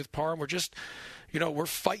injury with Parham, we're just, we're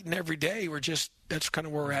fighting every day. That's kind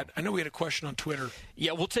of where we're at. I know we had a question on Twitter.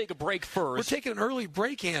 Yeah, we'll take a break first. We're taking an early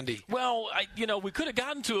break, Andy. Well, we could have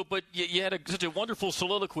gotten to it, but you had such a wonderful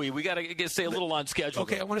soliloquy. We got to stay a little on schedule.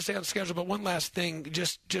 Okay, I want to stay on schedule, but one last thing,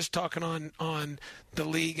 just talking on the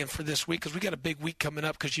league and for this week, because we got a big week coming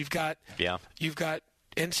up, because you've got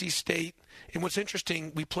NC State. And what's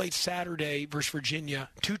interesting, we played Saturday versus Virginia,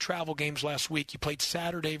 2 travel games last week. You played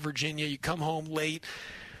Saturday, Virginia. You come home late.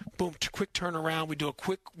 Boom, quick turnaround. We do a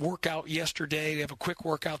quick workout yesterday. We have a quick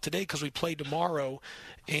workout today because we play tomorrow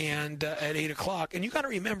and at 8 o'clock. And you got to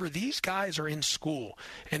remember, these guys are in school,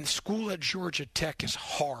 and school at Georgia Tech is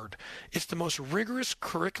hard. It's the most rigorous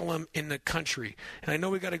curriculum in the country. And I know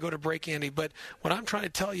we got to go to break, Andy, but what I'm trying to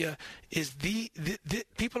tell you is the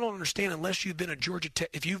people don't understand unless you've been at Georgia Tech.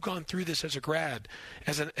 If you've gone through this as a grad,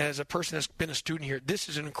 as a person that's been a student here, this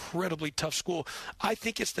is an incredibly tough school. I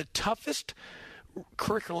think it's the toughest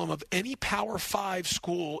curriculum of any Power 5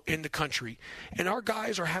 school in the country, and our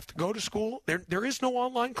guys have to go to school. There is no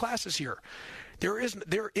online classes here.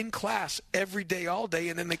 They're in class every day, all day,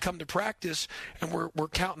 and then they come to practice, and we're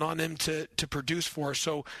counting on them to produce for us.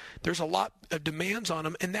 So there's a lot of demands on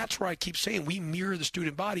them, and that's where I keep saying we mirror the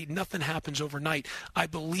student body. Nothing happens overnight. I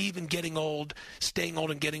believe in getting old, staying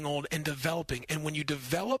old, and getting old, and developing. And when you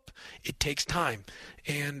develop, it takes time.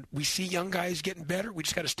 And we see young guys getting better. We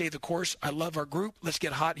just got to stay the course. I love our group. Let's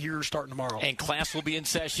get hot here starting tomorrow. And class will be in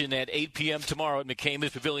session at 8 p.m. tomorrow at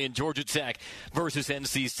McCamish Pavilion, Georgia Tech versus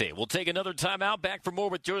NC State. We'll take another timeout. Back for more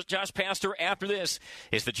with Josh Pastner after this.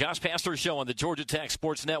 It's the Josh Pastner Show on the Georgia Tech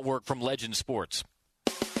Sports Network from Legend Sports.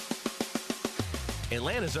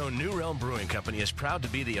 Atlanta's own New Realm Brewing Company is proud to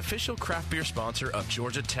be the official craft beer sponsor of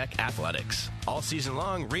Georgia Tech Athletics. All season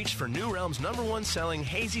long, reach for New Realm's #1 selling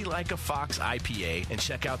Hazy Like a Fox IPA and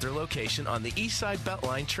check out their location on the Eastside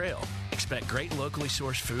Beltline Trail. Expect great locally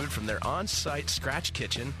sourced food from their on-site scratch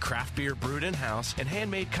kitchen, craft beer brewed in-house, and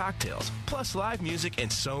handmade cocktails, plus live music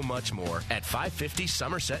and so much more at 550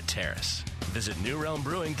 Somerset Terrace. Visit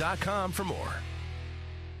NewRealmBrewing.com for more.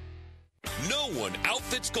 No one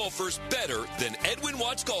outfits golfers better than Edwin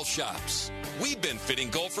Watts Golf Shops. We've been fitting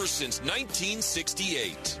golfers since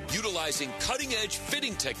 1968. Utilizing cutting-edge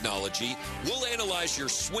fitting technology, we'll analyze your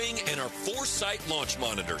swing and our Foresight launch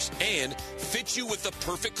monitors and fit you with the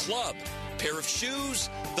perfect club, pair of shoes,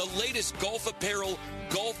 the latest golf apparel,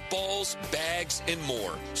 golf balls, bags, and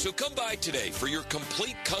more. So come by today for your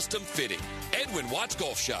complete custom fitting. Edwin Watts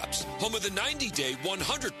Golf Shops, home of the 90-day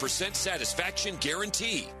 100% satisfaction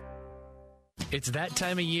guarantee. It's that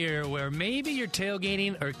time of year where maybe you're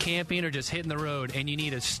tailgating or camping or just hitting the road and you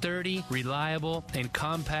need a sturdy, reliable, and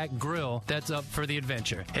compact grill that's up for the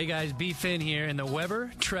adventure. Hey guys, B. Finn here, and the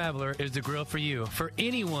Weber Traveler is the grill for you. For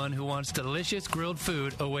anyone who wants delicious grilled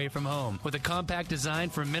food away from home. With a compact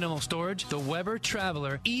design for minimal storage, the Weber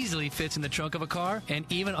Traveler easily fits in the trunk of a car and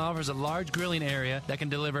even offers a large grilling area that can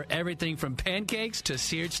deliver everything from pancakes to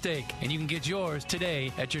seared steak. And you can get yours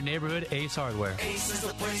today at your neighborhood Ace Hardware. Ace is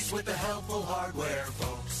the place with the helpful hardware,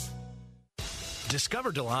 folks.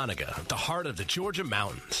 Discover Dahlonega, the heart of the Georgia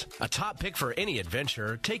mountains. A top pick for any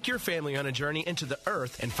adventure, take your family on a journey into the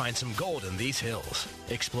earth and find some gold in these hills.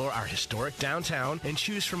 Explore our historic downtown and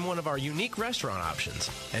choose from one of our unique restaurant options.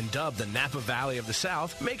 And dubbed the Napa Valley of the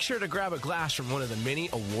South, make sure to grab a glass from one of the many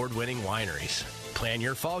award-winning wineries. Plan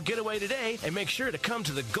your fall getaway today and make sure to come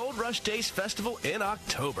to the Gold Rush Days Festival in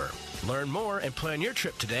October. Learn more and plan your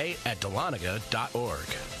trip today at dahlonega.org.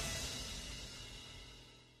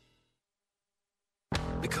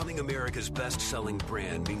 Becoming America's best-selling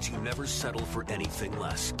brand means you never settle for anything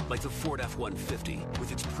less. Like the Ford F-150.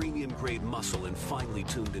 With its premium-grade muscle and finely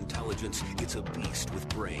tuned intelligence, it's a beast with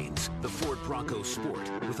brains. The Ford Bronco Sport.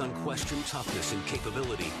 With unquestioned toughness and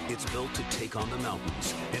capability, it's built to take on the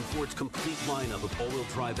mountains. And Ford's complete lineup of all-wheel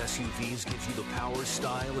drive SUVs gives you the power,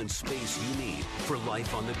 style, and space you need for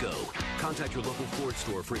life on the go. Contact your local Ford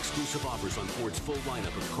store for exclusive offers on Ford's full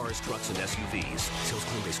lineup of cars, trucks, and SUVs. Sales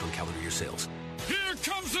claim based on calendar year sales. Here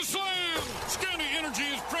comes the slam! Scanny Energy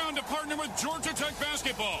is proud to partner with Georgia Tech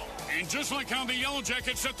basketball. And just like how the Yellow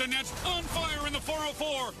Jackets set the Nets on fire in the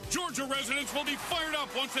 404, Georgia residents will be fired up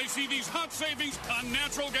once they see these hot savings on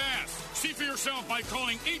natural gas. See for yourself by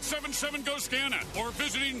calling 877-GO-SCANA or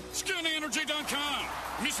visiting ScannyEnergy.com.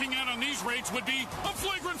 Missing out on these rates would be a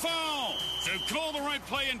flagrant foul. So call the right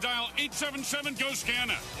play and dial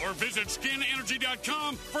 877-GO-SCANA or visit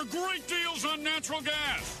ScanEnergy.com for great deals on natural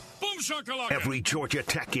gas. Boom shakalaka. Every Georgia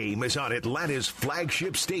Tech game is on Atlanta's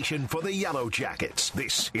flagship station for the Yellow Jackets.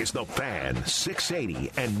 This is The Fan,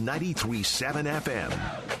 680 and 93.7 FM.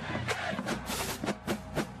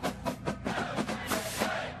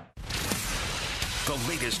 The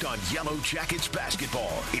latest on Yellow Jackets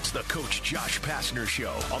basketball. It's the Coach Josh Pastner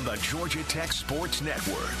Show on the Georgia Tech Sports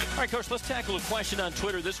Network. All right, Coach, let's tackle a question on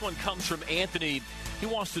Twitter. This one comes from Anthony. He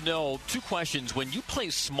wants to know two questions. When you play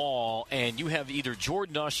small and you have either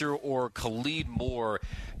Jordan Usher or Khalid Moore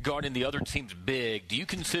guarding the other team's big, do you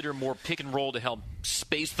consider more pick and roll to help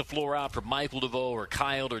space the floor out for Michael DeVoe or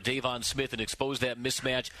Kyle or Davon Smith and expose that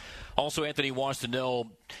mismatch? Also, Anthony wants to know,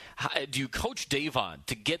 do you coach Davon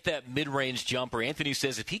to get that mid-range jumper? Anthony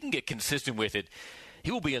says if he can get consistent with it, he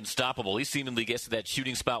will be unstoppable. He seemingly gets to that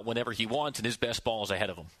shooting spot whenever he wants, and his best ball is ahead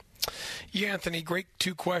of him. Yeah, Anthony, great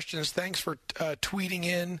two questions. Thanks for tweeting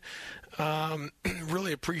in.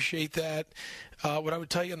 Really appreciate that. What I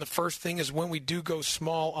would tell you on the first thing is when we do go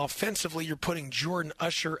small offensively, you're putting Jordan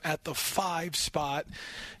Usher at the 5 spot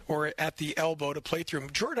or at the elbow to play through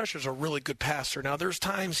him. Jordan Usher's a really good passer. Now, there's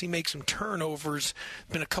times he makes some turnovers.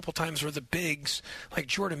 Been a couple times where the bigs, like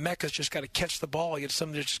Jordan Mecca's just got to catch the ball. He gets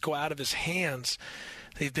something to just go out of his hands.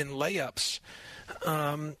 They've been layups.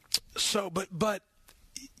 But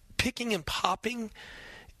picking and popping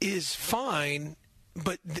is fine,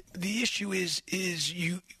 but the issue is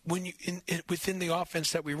you when you within the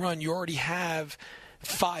offense that we run, you already have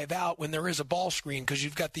 5 out when there is a ball screen because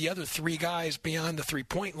you've got the other 3 guys beyond the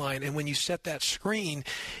 3-point line. And when you set that screen,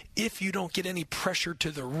 if you don't get any pressure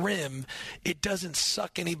to the rim, it doesn't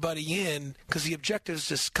suck anybody in because the objective is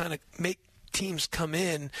just kind of make teams come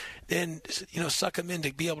in and suck them in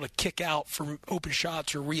to be able to kick out from open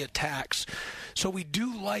shots or re-attacks. So we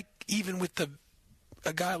do like, even with a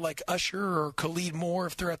guy like Usher or Khalid Moore,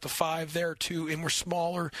 if they're at the 5 there too, and we're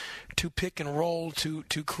smaller, to pick and roll to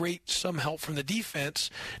create some help from the defense.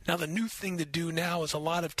 Now the new thing to do now is a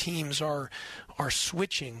lot of teams are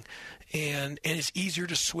switching, and it's easier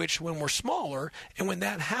to switch when we're smaller. And when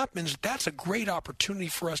that happens, that's a great opportunity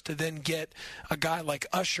for us to then get a guy like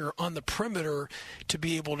Usher on the perimeter to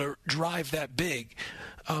be able to drive that big.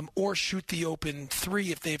 Or shoot the open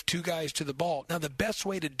 3 if they have 2 guys to the ball. Now, the best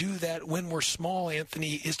way to do that when we're small,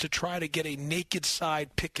 Anthony, is to try to get a naked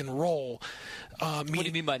side pick and roll. What do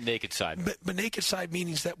you mean by naked side? But naked side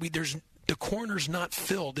means that the corner's not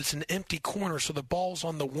filled. It's an empty corner, so the ball's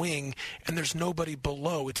on the wing, and there's nobody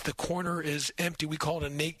below. The corner is empty. We call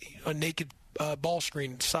it a naked ball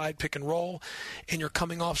screen, side pick and roll, and you're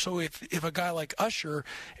coming off. So if a guy like Usher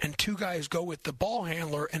and 2 guys go with the ball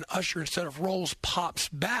handler, and Usher, instead of rolls, pops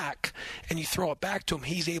back and you throw it back to him,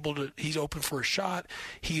 he's open for a shot,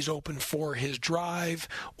 he's open for his drive.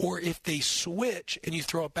 Or if they switch and you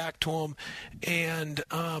throw it back to him and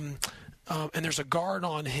there's a guard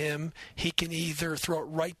on him, he can either throw it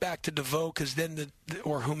right back to DeVoe, because then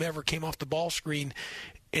or whomever came off the ball screen,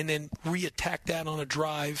 and then re-attack that on a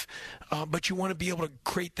drive. But you want to be able to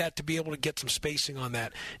create that to be able to get some spacing on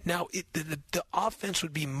that. Now, the offense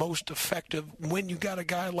would be most effective when you got a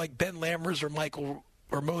guy like Ben Lammers or Michael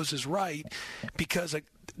or Moses Wright, because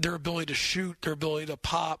their ability to shoot, their ability to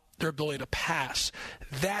pop, their ability to pass,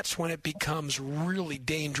 that's when it becomes really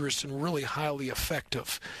dangerous and really highly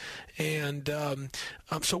effective. And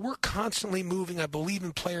so we're constantly moving. I believe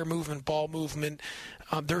in player movement, ball movement.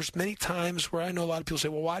 There's many times where I know a lot of people say,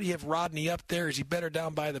 well, why do you have Rodney up there? Is he better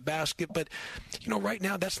down by the basket? But, right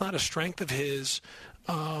now that's not a strength of his.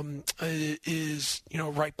 Is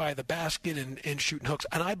right by the basket and shooting hooks.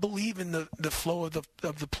 And I believe in the flow of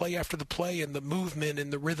the play after the play, and the movement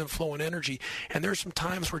and the rhythm, flow, and energy. And there's some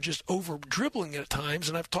times we're just over dribbling at times.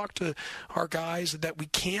 And I've talked to our guys that we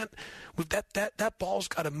can't. That ball's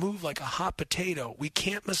got to move like a hot potato. We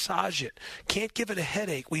can't massage it. Can't give it a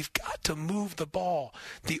headache. We've got to move the ball.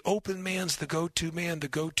 The open man's the go-to man. The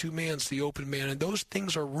go-to man's the open man. And those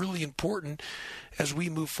things are really important as we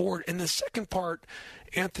move forward. And the second part,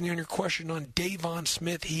 Anthony, on your question on Davon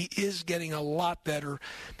Smith, he is getting a lot better.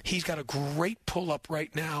 He's got a great pull-up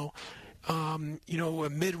right now. A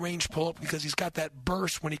mid-range pull-up, because he's got that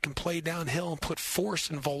burst when he can play downhill and put force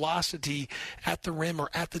and velocity at the rim or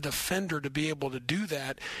at the defender to be able to do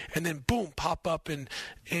that, and then boom, pop up and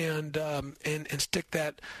stick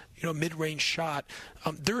that mid-range shot.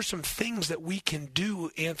 There are some things that we can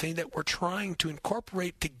do, Anthony, that we're trying to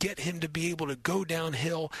incorporate to get him to be able to go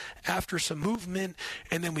downhill after some movement,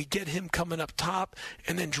 and then we get him coming up top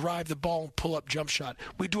and then drive the ball and pull up jump shot.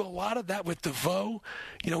 We do a lot of that with DeVoe.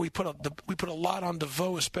 We put a lot on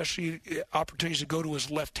DeVoe, especially opportunities to go to his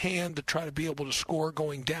left hand to try to be able to score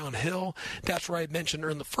going downhill. That's where I mentioned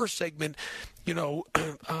in the first segment,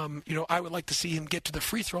 I would like to see him get to the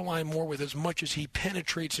free throw line more with as much as he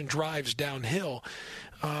penetrates and drives downhill.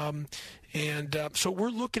 So we're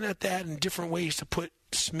looking at that in different ways to put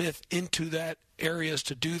Smith into that areas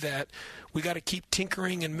to do that. We got to keep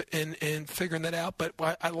tinkering and figuring that out. But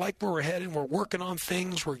I like where we're heading. We're working on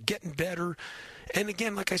things. We're getting better. And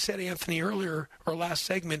again, like I said, Anthony, earlier, our last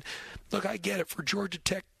segment, look, I get it. For Georgia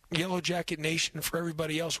Tech, Yellow Jacket Nation, for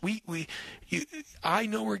everybody else, I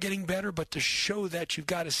know we're getting better, but to show that, you've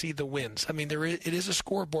got to see the wins. I mean, it is a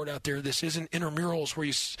scoreboard out there. This isn't intramurals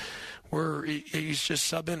where he's just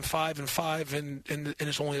sub in 5 and 5, and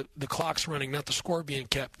it's only the clock's running, not the score being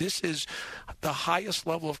kept. This is the highest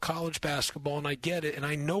level of college basketball, and I get it. And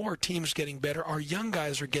I know our team's getting better. Our young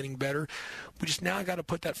guys are getting better. We just now got to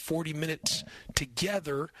put that 40 minutes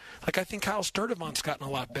together. Like, I think Kyle Sturdivant's gotten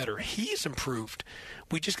a lot better. He's improved.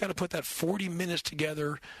 We just got to put that 40 minutes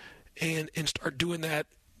together and start doing that,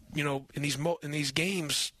 in these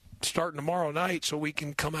games starting tomorrow night, so we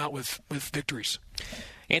can come out with victories.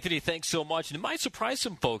 Anthony, thanks so much. And it might surprise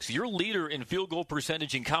some folks. Your leader in field goal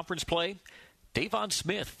percentage in conference play, Davon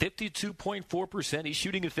Smith, 52.4%. He's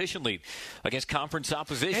shooting efficiently against conference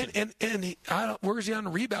opposition. And where is he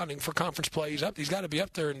on rebounding for conference play? He's got to be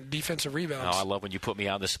up there in defensive rebounds. Oh, I love when you put me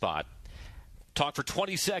on the spot. Talk for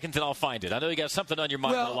 20 seconds and I'll find it. I know you got something on your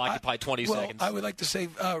mind that'll occupy 20 seconds. I would like to say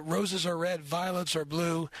roses are red, violets are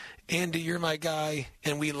blue. Andy, you're my guy,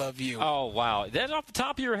 and we love you. Oh, wow. That off the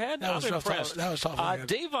top of your head? I'm impressed. That was top of my head.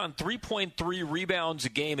 Davon, 3.3 rebounds a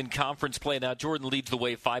game in conference play. Now, Jordan leads the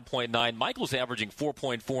way, 5.9. Michael's averaging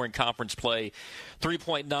 4.4 in conference play,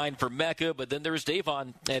 3.9 for Mecca. But then there's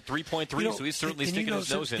Davon at 3.3, so he's certainly sticking his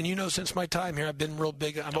nose in. And since my time here, I've been real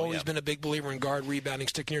big. I've always been a big believer in guard rebounding,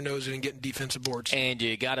 sticking your nose in and getting defensive boards. And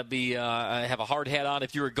you got to be have a hard hat on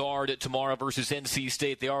if you're a guard tomorrow versus NC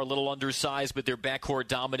State. They are a little undersized, but they're backcourt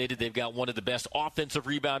dominated. They've got one of the best offensive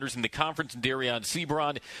rebounders in the conference, Darion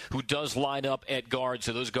Sebron, who does line up at guard.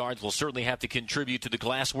 So those guards will certainly have to contribute to the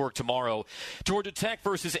glasswork tomorrow. Georgia Tech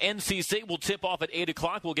versus NC State will tip off at 8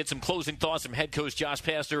 o'clock. We'll get some closing thoughts from head coach Josh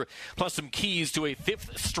Pastner, plus some keys to a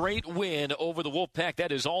 5th straight win over the Wolfpack.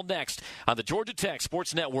 That is all next on the Georgia Tech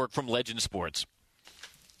Sports Network from Legend Sports.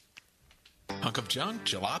 Hunk of junk,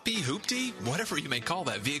 jalopy, hoopty, whatever you may call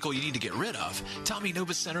that vehicle you need to get rid of, Tommy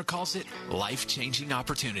Nobis Center calls it life-changing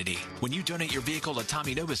opportunity. When you donate your vehicle to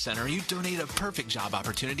Tommy Nobis Center, you donate a perfect job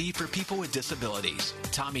opportunity for people with disabilities.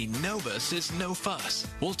 Tommy Nobis is no fuss.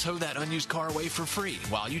 We'll tow that unused car away for free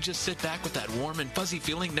while you just sit back with that warm and fuzzy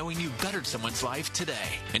feeling knowing you bettered someone's life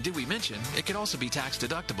today. And did we mention, it could also be tax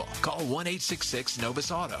deductible. Call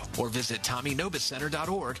 1-866-NOBIS-AUTO or visit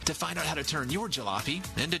TommyNobisCenter.org to find out how to turn your jalopy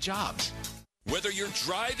into jobs. Whether you're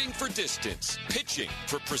driving for distance, pitching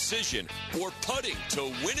for precision, or putting to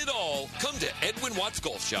win it all, come to Edwin Watts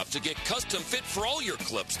Golf Shop to get custom fit for all your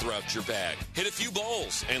clubs throughout your bag. Hit a few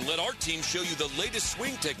balls and let our team show you the latest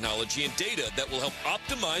swing technology and data that will help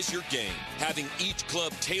optimize your game. Having each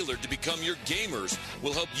club tailored to become your gamers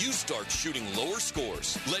will help you start shooting lower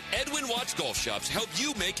scores. Let Edwin Watts Golf Shops help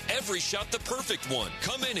you make every shot the perfect one.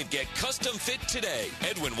 Come in and get custom fit today.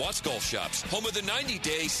 Edwin Watts Golf Shops, home of the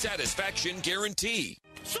 90-day satisfaction guarantee.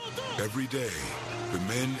 Every day, the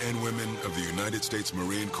men and women of the United States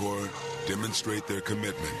Marine Corps demonstrate their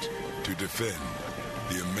commitment to defend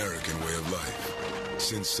the American way of life.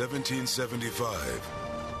 Since 1775,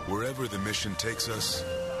 wherever the mission takes us,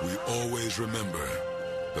 we always remember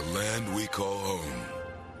the land we call home.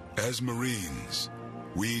 As Marines,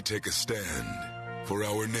 we take a stand for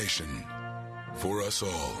our nation, for us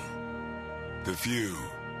all. The few,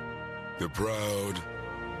 the proud,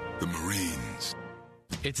 the Marines.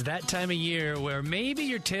 It's that time of year where maybe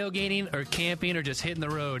you're tailgating or camping or just hitting the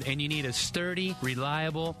road and you need a sturdy,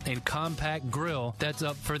 reliable, and compact grill that's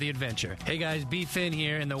up for the adventure. Hey guys, B. Finn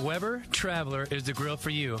here, and the Weber Traveler is the grill for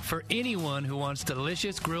you. For anyone who wants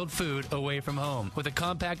delicious grilled food away from home. With a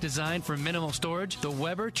compact design for minimal storage, the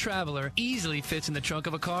Weber Traveler easily fits in the trunk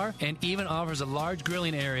of a car and even offers a large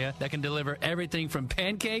grilling area that can deliver everything from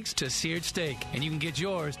pancakes to seared steak. And you can get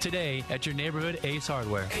yours today at your neighborhood Ace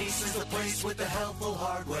Hardware. Ace is the place with the helpful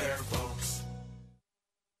hardware, folks.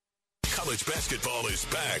 Coming College basketball is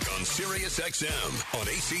back on Sirius XM. On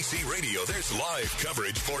ACC Radio, there's live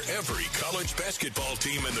coverage for every college basketball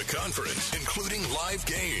team in the conference, including live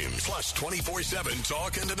games, plus 24/7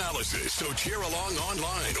 talk and analysis. So cheer along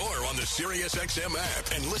online or on the Sirius XM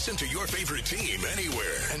app and listen to your favorite team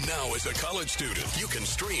anywhere. And now, as a college student, you can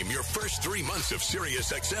stream your first 3 months of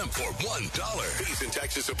Sirius XM for $1. Fees and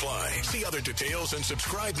taxes apply. See other details and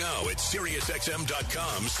subscribe now at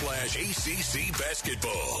SiriusXM.com/ACC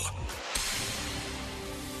basketball.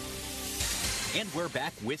 And we're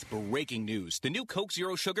back with breaking news. The new Coke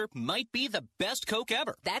Zero Sugar might be the best Coke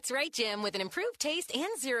ever. That's right, Jim. With an improved taste and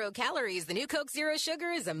 0 calories, the new Coke Zero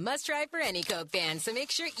Sugar is a must-try for any Coke fan. So make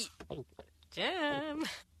sure you... Jim.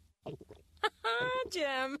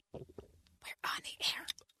 Jim. We're on the air.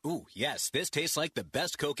 Ooh, yes, this tastes like the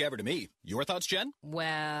best Coke ever to me. Your thoughts, Jen?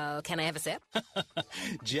 Well, can I have a sip?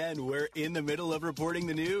 Jen, we're in the middle of reporting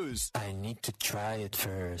the news. I need to try it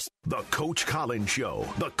first. The Coach Collins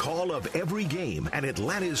Show, the call of every game, and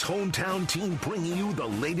Atlanta's hometown team bringing you the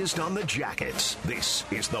latest on the Jackets. This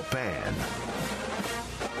is The Fan.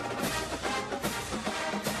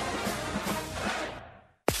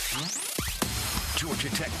 Georgia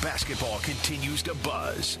Tech basketball continues to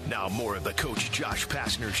buzz. Now more of the Coach Josh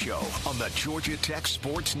Pastner Show on the Georgia Tech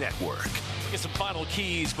Sports Network. Get some final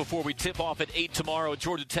keys before we tip off at 8 tomorrow.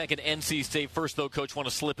 Georgia Tech and NC State. First, though, Coach, want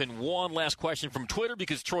to slip in one last question from Twitter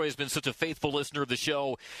because Troy has been such a faithful listener of the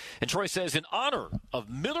show. And Troy says, in honor of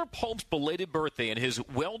Miller Pope's belated birthday and his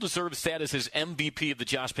well-deserved status as MVP of the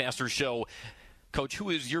Josh Pastner Show, Coach, who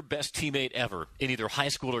is your best teammate ever in either high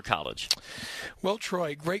school or college? Well,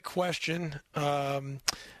 Troy, great question. I've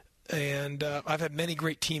had many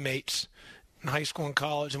great teammates in high school and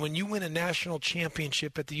college. And when you win a national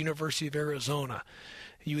championship at the University of Arizona,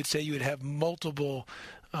 you would say you would have multiple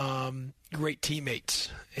great teammates.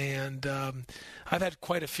 And I've had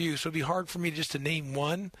quite a few, so it would be hard for me just to name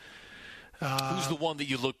one. Who's the one that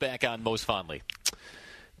you look back on most fondly?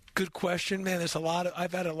 Good question, man.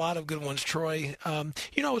 I've had a lot of good ones, Troy. I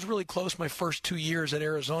was really close my first 2 years at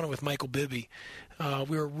Arizona with Michael Bibby.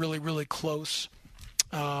 We were really, really close.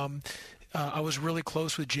 I was really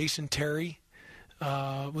close with Jason Terry.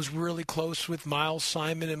 Was really close with Miles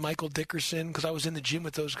Simon and Michael Dickerson because I was in the gym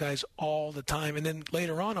with those guys all the time. And then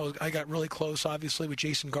later on, I got really close, obviously, with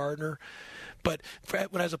Jason Gardner. But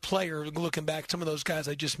when I was a player, looking back, some of those guys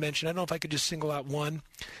I just mentioned, I don't know if I could just single out one.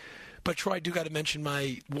 But, Troy, I do got to mention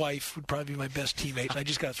my wife would probably be my best teammate. I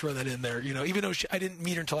just got to throw that in there, even though I didn't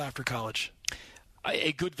meet her until after college.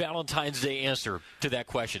 A good Valentine's Day answer to that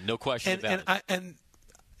question. No question about it. And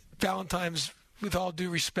Valentine's, with all due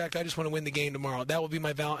respect, I just want to win the game tomorrow. That will be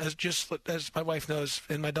my just as my wife knows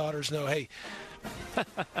and my daughters know, hey,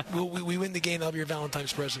 we win the game, that'll be your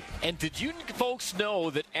Valentine's present. And did you folks know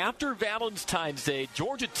that after Valentine's Day,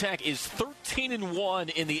 Georgia Tech is 13-1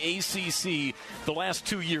 in the ACC the last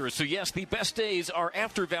 2 years? So, yes, the best days are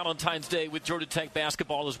after Valentine's Day with Georgia Tech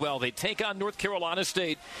basketball as well. They take on North Carolina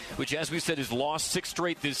State, which, as we said, has lost 6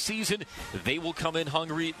 straight this season. They will come in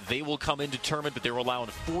hungry. They will come in determined, but they're allowing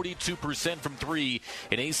 42% from 3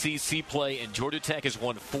 in ACC play, and Georgia Tech has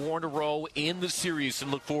won 4 in a row in the series and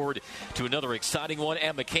look forward to another exciting one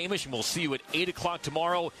at McCamish, and we'll see you at 8 o'clock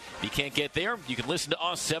tomorrow. If you can't get there, you can listen to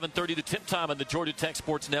us 7:30 to tip time on the Georgia Tech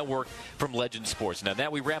Sports Network from Legend Sports. Now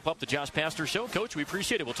that we wrap up the Josh Pastner Show, Coach, we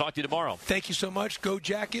appreciate it. We'll talk to you tomorrow. Thank you so much. Go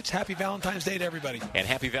Jackets. Happy Valentine's Day to everybody. And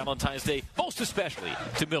happy Valentine's Day, most especially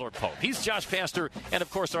to Miller Pope. He's Josh Pastner, and of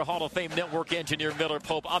course our Hall of Fame network engineer, Miller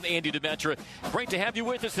Pope. I'm Andy Demetra. Great to have you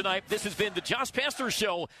with us tonight. This has been the Josh Pastner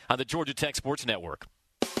Show on the Georgia Tech Sports Network.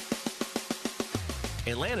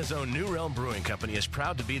 Atlanta's own New Realm Brewing Company is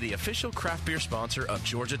proud to be the official craft beer sponsor of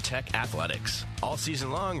Georgia Tech Athletics. All season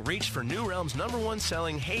long, reach for New Realm's #1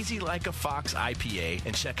 selling Hazy Like a Fox IPA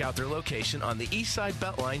and check out their location on the Eastside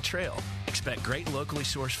Beltline Trail. Expect great locally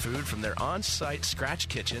sourced food from their on-site scratch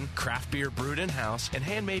kitchen, craft beer brewed in-house, and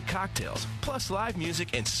handmade cocktails, plus live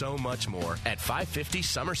music and so much more at 550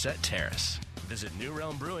 Somerset Terrace. Visit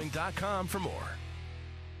NewRealmBrewing.com for more.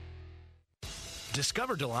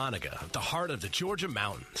 Discover Dahlonega, the heart of the Georgia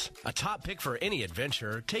mountains. A top pick for any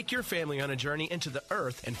adventurer, take your family on a journey into the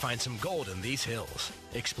earth and find some gold in these hills.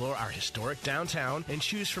 Explore our historic downtown and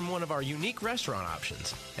choose from one of our unique restaurant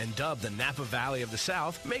options. And dubbed the Napa Valley of the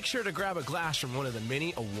South, make sure to grab a glass from one of the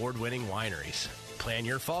many award-winning wineries. Plan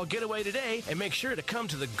your fall getaway today and make sure to come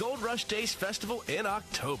to the Gold Rush Days Festival in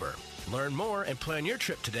October. Learn more and plan your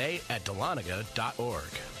trip today at Dahlonega.org.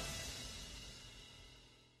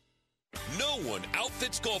 No one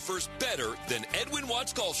outfits golfers better than Edwin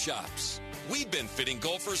Watts Golf Shops. We've been fitting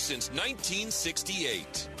golfers since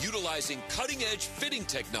 1968. Utilizing cutting-edge fitting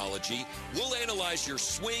technology, we'll analyze your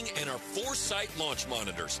swing and our Foresight launch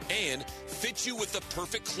monitors and fit you with the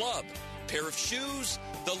perfect club, pair of shoes,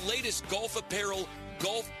 the latest golf apparel,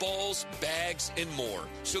 golf balls, bags, and more.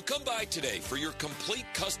 So come by today for your complete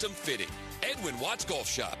custom fitting. Edwin Watts Golf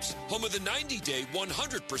Shops, home of the 90-day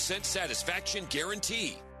 100% satisfaction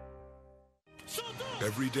guarantee.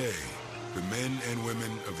 Every day, the men and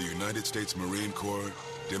women of the United States Marine Corps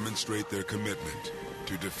demonstrate their commitment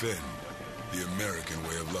to defend the American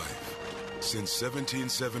way of life. Since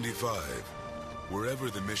 1775, wherever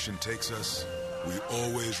the mission takes us, we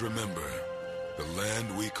always remember the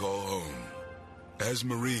land we call home. As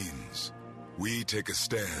Marines, we take a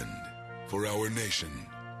stand for our nation,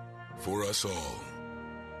 for us all.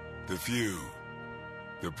 The few,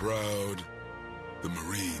 the proud, the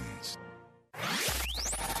Marines.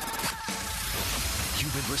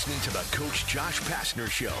 You've been listening to the Coach Josh Pastner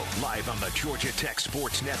Show, live on the Georgia Tech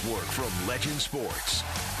Sports Network from Legend Sports.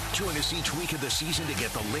 Join us each week of the season to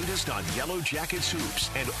get the latest on Yellow Jackets hoops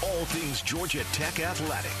and all things Georgia Tech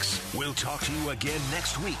athletics. We'll talk to you again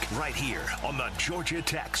next week right here on the Georgia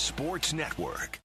Tech Sports Network.